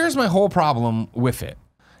 but here's my whole problem with it,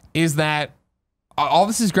 is that all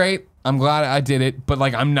this is great. I'm glad I did it, but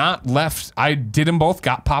like I'm not left. I did them both,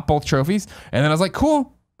 popped both trophies, and then I was like,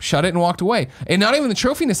 cool, shut it and walked away. And not even the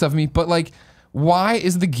trophiness of me, but like, why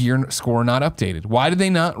is the gear score not updated? Why did they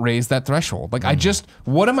not raise that threshold? Like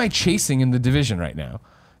what am I chasing in the Division right now?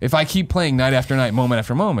 If I keep playing night after night, moment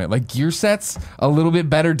after moment, like gear sets, a little bit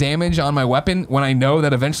better damage on my weapon when I know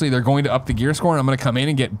that eventually they're going to up the gear score and I'm going to come in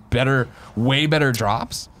and get better, way better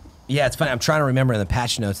drops. Yeah, it's funny. I'm trying to remember in the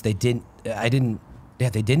patch notes, they didn't update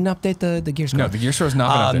the gear score. No, the gear score has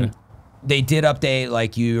not been updated. They did update,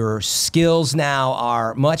 like, your skills now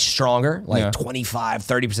are much stronger, like 25,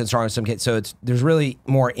 30% stronger in some cases. So there's really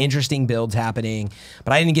more interesting builds happening.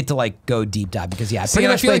 But I didn't get to, like, go deep dive because, I pretty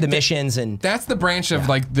much played the missions. And that's the branch of,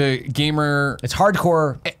 like, the gamer. It's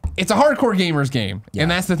hardcore. It's a hardcore gamer's game. Yeah.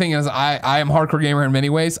 And that's the thing is I am a hardcore gamer in many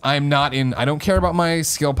ways. I don't care about my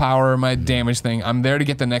skill power, my damage thing. I'm there to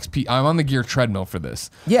get the next piece. I'm on the gear treadmill for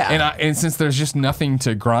this. Yeah. And since there's just nothing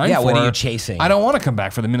to grind for. What are you chasing? I don't want to come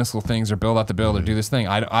back for the minuscule things or build out the build or do this thing.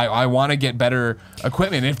 I want to get better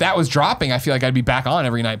equipment. If that was dropping, I feel like I'd be back on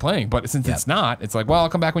every night playing. But since it's not, it's like, well, I'll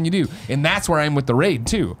come back when you do. And that's where I'm with the raid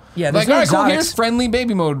too. Yeah, like, all right, cool, here's friendly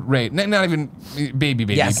baby mode raid. Not even baby.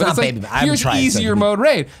 Yeah, it's not baby. Like, here's easier mode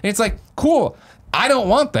raid. And it's like, cool. I don't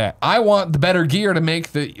want that. I want the better gear to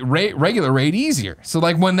make the regular raid easier. So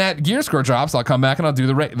like when that gear score drops, I'll come back and I'll do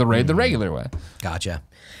the raid the regular way. Gotcha.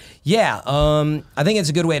 Yeah, I think it's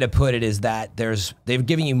a good way to put it is that they've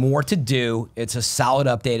given you more to do. It's a solid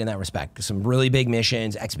update in that respect. Some really big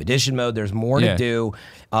missions, expedition mode, there's more to do.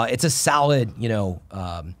 It's a solid,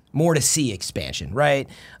 more to see expansion, right?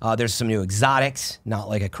 There's some new exotics, not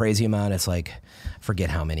like a crazy amount. It's like,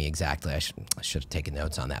 forget how many exactly. I should have taken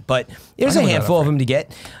notes on that. But there's a handful of them to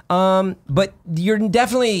get. But you're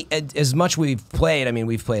definitely, as much we've played, I mean,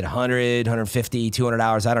 we've played 100, 150, 200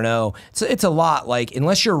 hours, I don't know. It's a lot, like,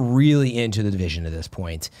 unless you're really into the Division at this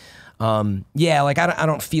point. Like, I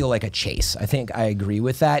don't feel like a chase. I think I agree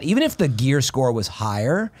with that. Even if the gear score was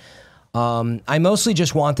higher, I mostly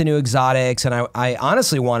just want the new exotics, and I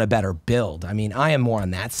honestly want a better build. I mean, I am more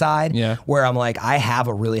on that side, where I'm like, I have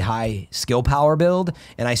a really high skill power build,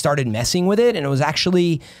 and I started messing with it, and it was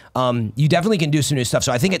actually, you definitely can do some new stuff.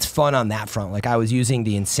 So I think it's fun on that front. Like, I was using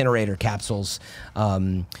the incinerator capsules,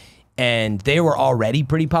 and they were already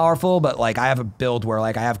pretty powerful, but like I have a build where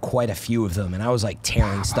like I have quite a few of them, and I was like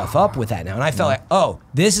tearing stuff up with that now. And I felt like, oh,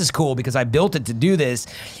 this is cool because I built it to do this,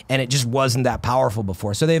 and it just wasn't that powerful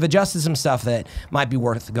before. So they've adjusted some stuff that might be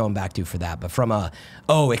worth going back to for that. But from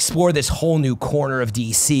explore this whole new corner of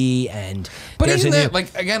DC, and but even that,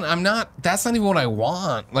 like, again, that's not even what I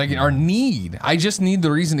want, like, or need. I just need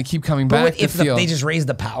the reason to keep coming back. If they just raise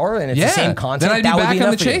the power and it's the same content, then I'd be back on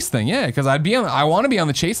the chase thing, because I want to be on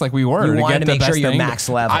the chase like we were. You want to make sure you're thing, max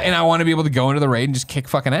level. and I want to be able to go into the raid and just kick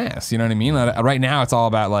fucking ass. You know what I mean? Right now, it's all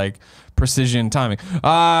about like precision timing.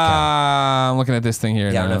 I'm looking at this thing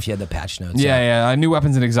here. Yeah, I don't know if you had the patch notes. Yeah. New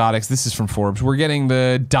weapons and exotics. This is from Forbes. We're getting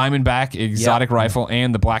the Diamondback exotic rifle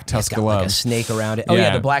and the Black Tusk gloves. Like a snake around it. Oh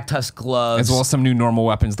yeah, the Black Tusk gloves. As well as some new normal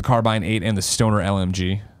weapons, the Carbine 8 and the Stoner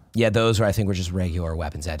LMG. Yeah, those I think were just regular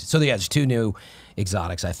weapons added. So there's two new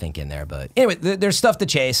exotics, I think, in there. But anyway, there's stuff to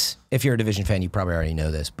chase. If you're a Division fan, you probably already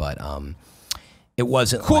know this, but it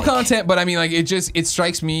wasn't cool content. But I mean, like, it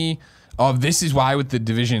strikes me of this is why with the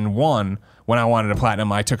Division 1, when I wanted a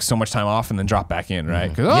platinum, I took so much time off and then dropped back in, right?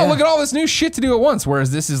 Because look at all this new shit to do at once.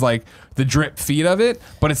 Whereas this is like the drip feed of it,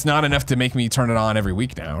 but it's not enough to make me turn it on every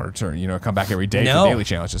week now, or to come back every day for daily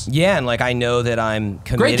challenges. Yeah, and like I know that I'm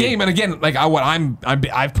committed. Great game, and again, like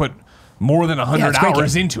I've put more than 100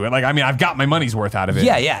 hours into it. Like, I mean, I've got my money's worth out of it.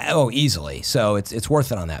 Yeah. Oh, easily. So it's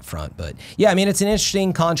worth it on that front. But yeah, I mean, it's an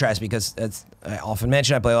interesting contrast because I often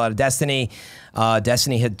mention I play a lot of Destiny.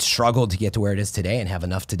 Destiny had struggled to get to where it is today and have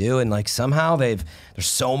enough to do, and like somehow there's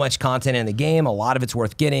so much content in the game. A lot of it's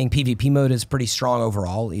worth getting. PvP mode is pretty strong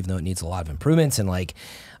overall, even though it needs a lot of improvements. And like,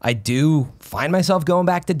 I do find myself going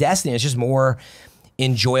back to Destiny. It's just more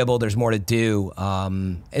enjoyable. There's more to do.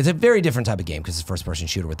 It's a very different type of game because it's a first-person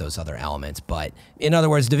shooter with those other elements. But in other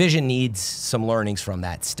words, Division needs some learnings from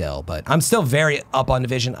that still. But I'm still very up on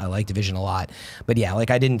Division. I like Division a lot. But yeah, like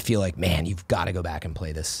I didn't feel like, man, you've got to go back and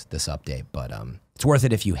play this update. But it's worth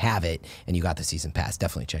it if you have it and you got the season pass.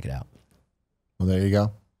 Definitely check it out. Well, there you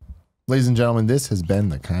go. Ladies and gentlemen, this has been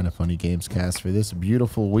the Kind of Funny Gamescast for this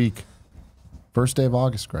beautiful week. First day of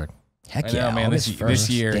August, Greg. Heck yeah, man! This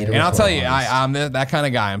year, and I'll tell you, I'm that kind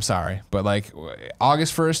of guy. I'm sorry, but like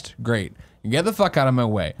August 1st, great. Get the fuck out of my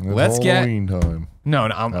way. Let's get time. No,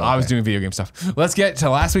 I was doing video game stuff. Let's get to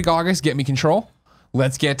last week August. Get me Control.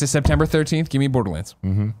 Let's get to September 13th. Give me Borderlands. You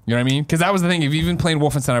know what I mean? Because that was the thing. If you've been playing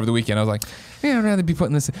Wolfenstein over the weekend, I was like, man, I'd rather be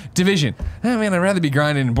putting this Division. Oh, man, I'd rather be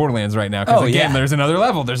grinding in Borderlands right now. Because again, there's another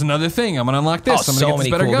level. There's another thing. I'm gonna unlock this. I'm gonna get this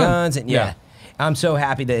better cool gun. guns. And yeah. I'm so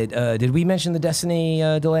happy that, did we mention the Destiny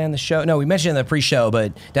delay on the show? No, we mentioned the pre-show,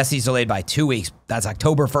 but Destiny's delayed by 2 weeks. That's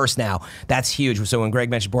October 1st now. That's huge. So when Greg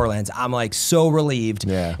mentioned Borderlands, I'm like so relieved.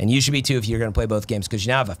 Yeah. And you should be too if you're going to play both games, because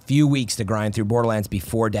you now have a few weeks to grind through Borderlands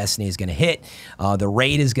before Destiny is going to hit. The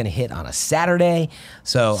raid is going to hit on a Saturday.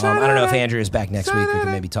 So I don't know if Andrew is back next week. We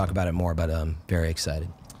can maybe talk about it more, but I'm very excited.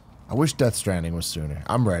 I wish Death Stranding was sooner.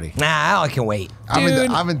 I'm ready. Nah, I can wait.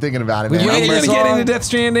 I've been thinking about it, man. You ready to get into Death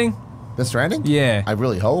Stranding? Death Stranding? Yeah. I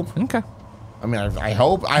really hope. Okay. I mean, I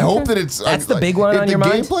hope that it's... That's the big one on your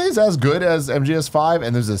mind? If the gameplay is as good as MGS5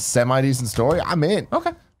 and there's a semi-decent story, I'm in.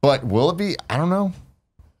 Okay. But will it be? I don't know.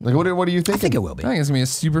 Like, what are you thinking? I think it will be. I think it's going to be a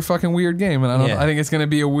super fucking weird game. And I think it's going to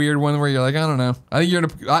be a weird one where you're like, I don't know. I think you're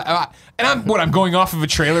going to... I'm going off of a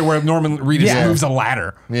trailer where Norman Reedus moves a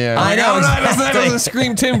ladder. Yeah. I know. That doesn't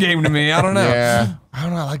scream Tim game to me. I don't know. Yeah. I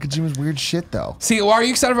don't know. I like Kojima's weird shit, though. See, well, are you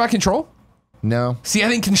excited about Control? No. See, I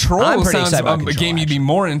think Control sounds a game you'd be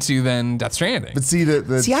more into than Death Stranding. But see,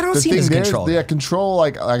 I don't see it as Control. Yeah, Control,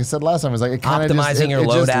 like I said last time, is like it kind of optimizing your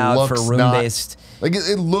loadout for room-based. Like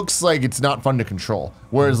it looks like it's not fun to control.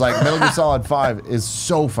 Whereas like Metal Gear Solid 5 is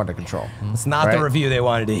so fun to control. It's not the review they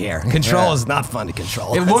wanted to hear. Control is not fun to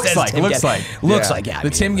control. It looks like. Yeah.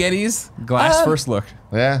 The Tim Gettys glass first look.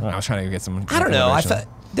 Yeah. I was trying to get some. I don't know. I thought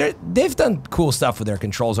they've done cool stuff with their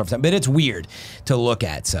controls over time, but it's weird to look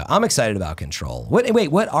at. So I'm excited about Control. Wait,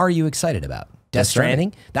 what are you excited about? Death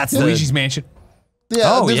Stranding? That's Luigi's Mansion.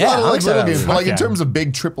 Yeah, there's a lot of like little games, but like in terms of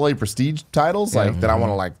big AAA prestige titles, like that I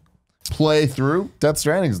want to like play through. Death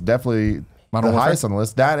Stranding is definitely the highest on the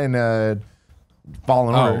list. That and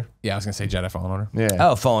Fallen Order. Yeah, I was gonna say Jedi Fallen Order. Yeah.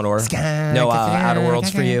 Oh, Fallen Order. No Outer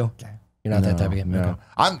Worlds for you. You're not that type of game. No.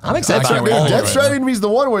 I'm excited about it. Death Stranding is the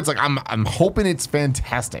one where it's like I'm hoping it's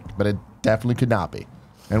fantastic, but it definitely could not be.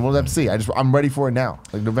 And we'll have to see. I'm ready for it now.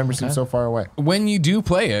 Like November seems so far away. When you do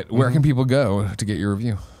play it, where can people go to get your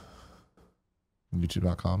review?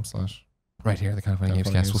 YouTube.com/ right here, the Kind of Funny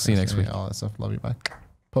Gamescast. We'll see you next week. All that stuff. Love you. Bye.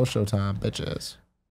 Post show time, bitches.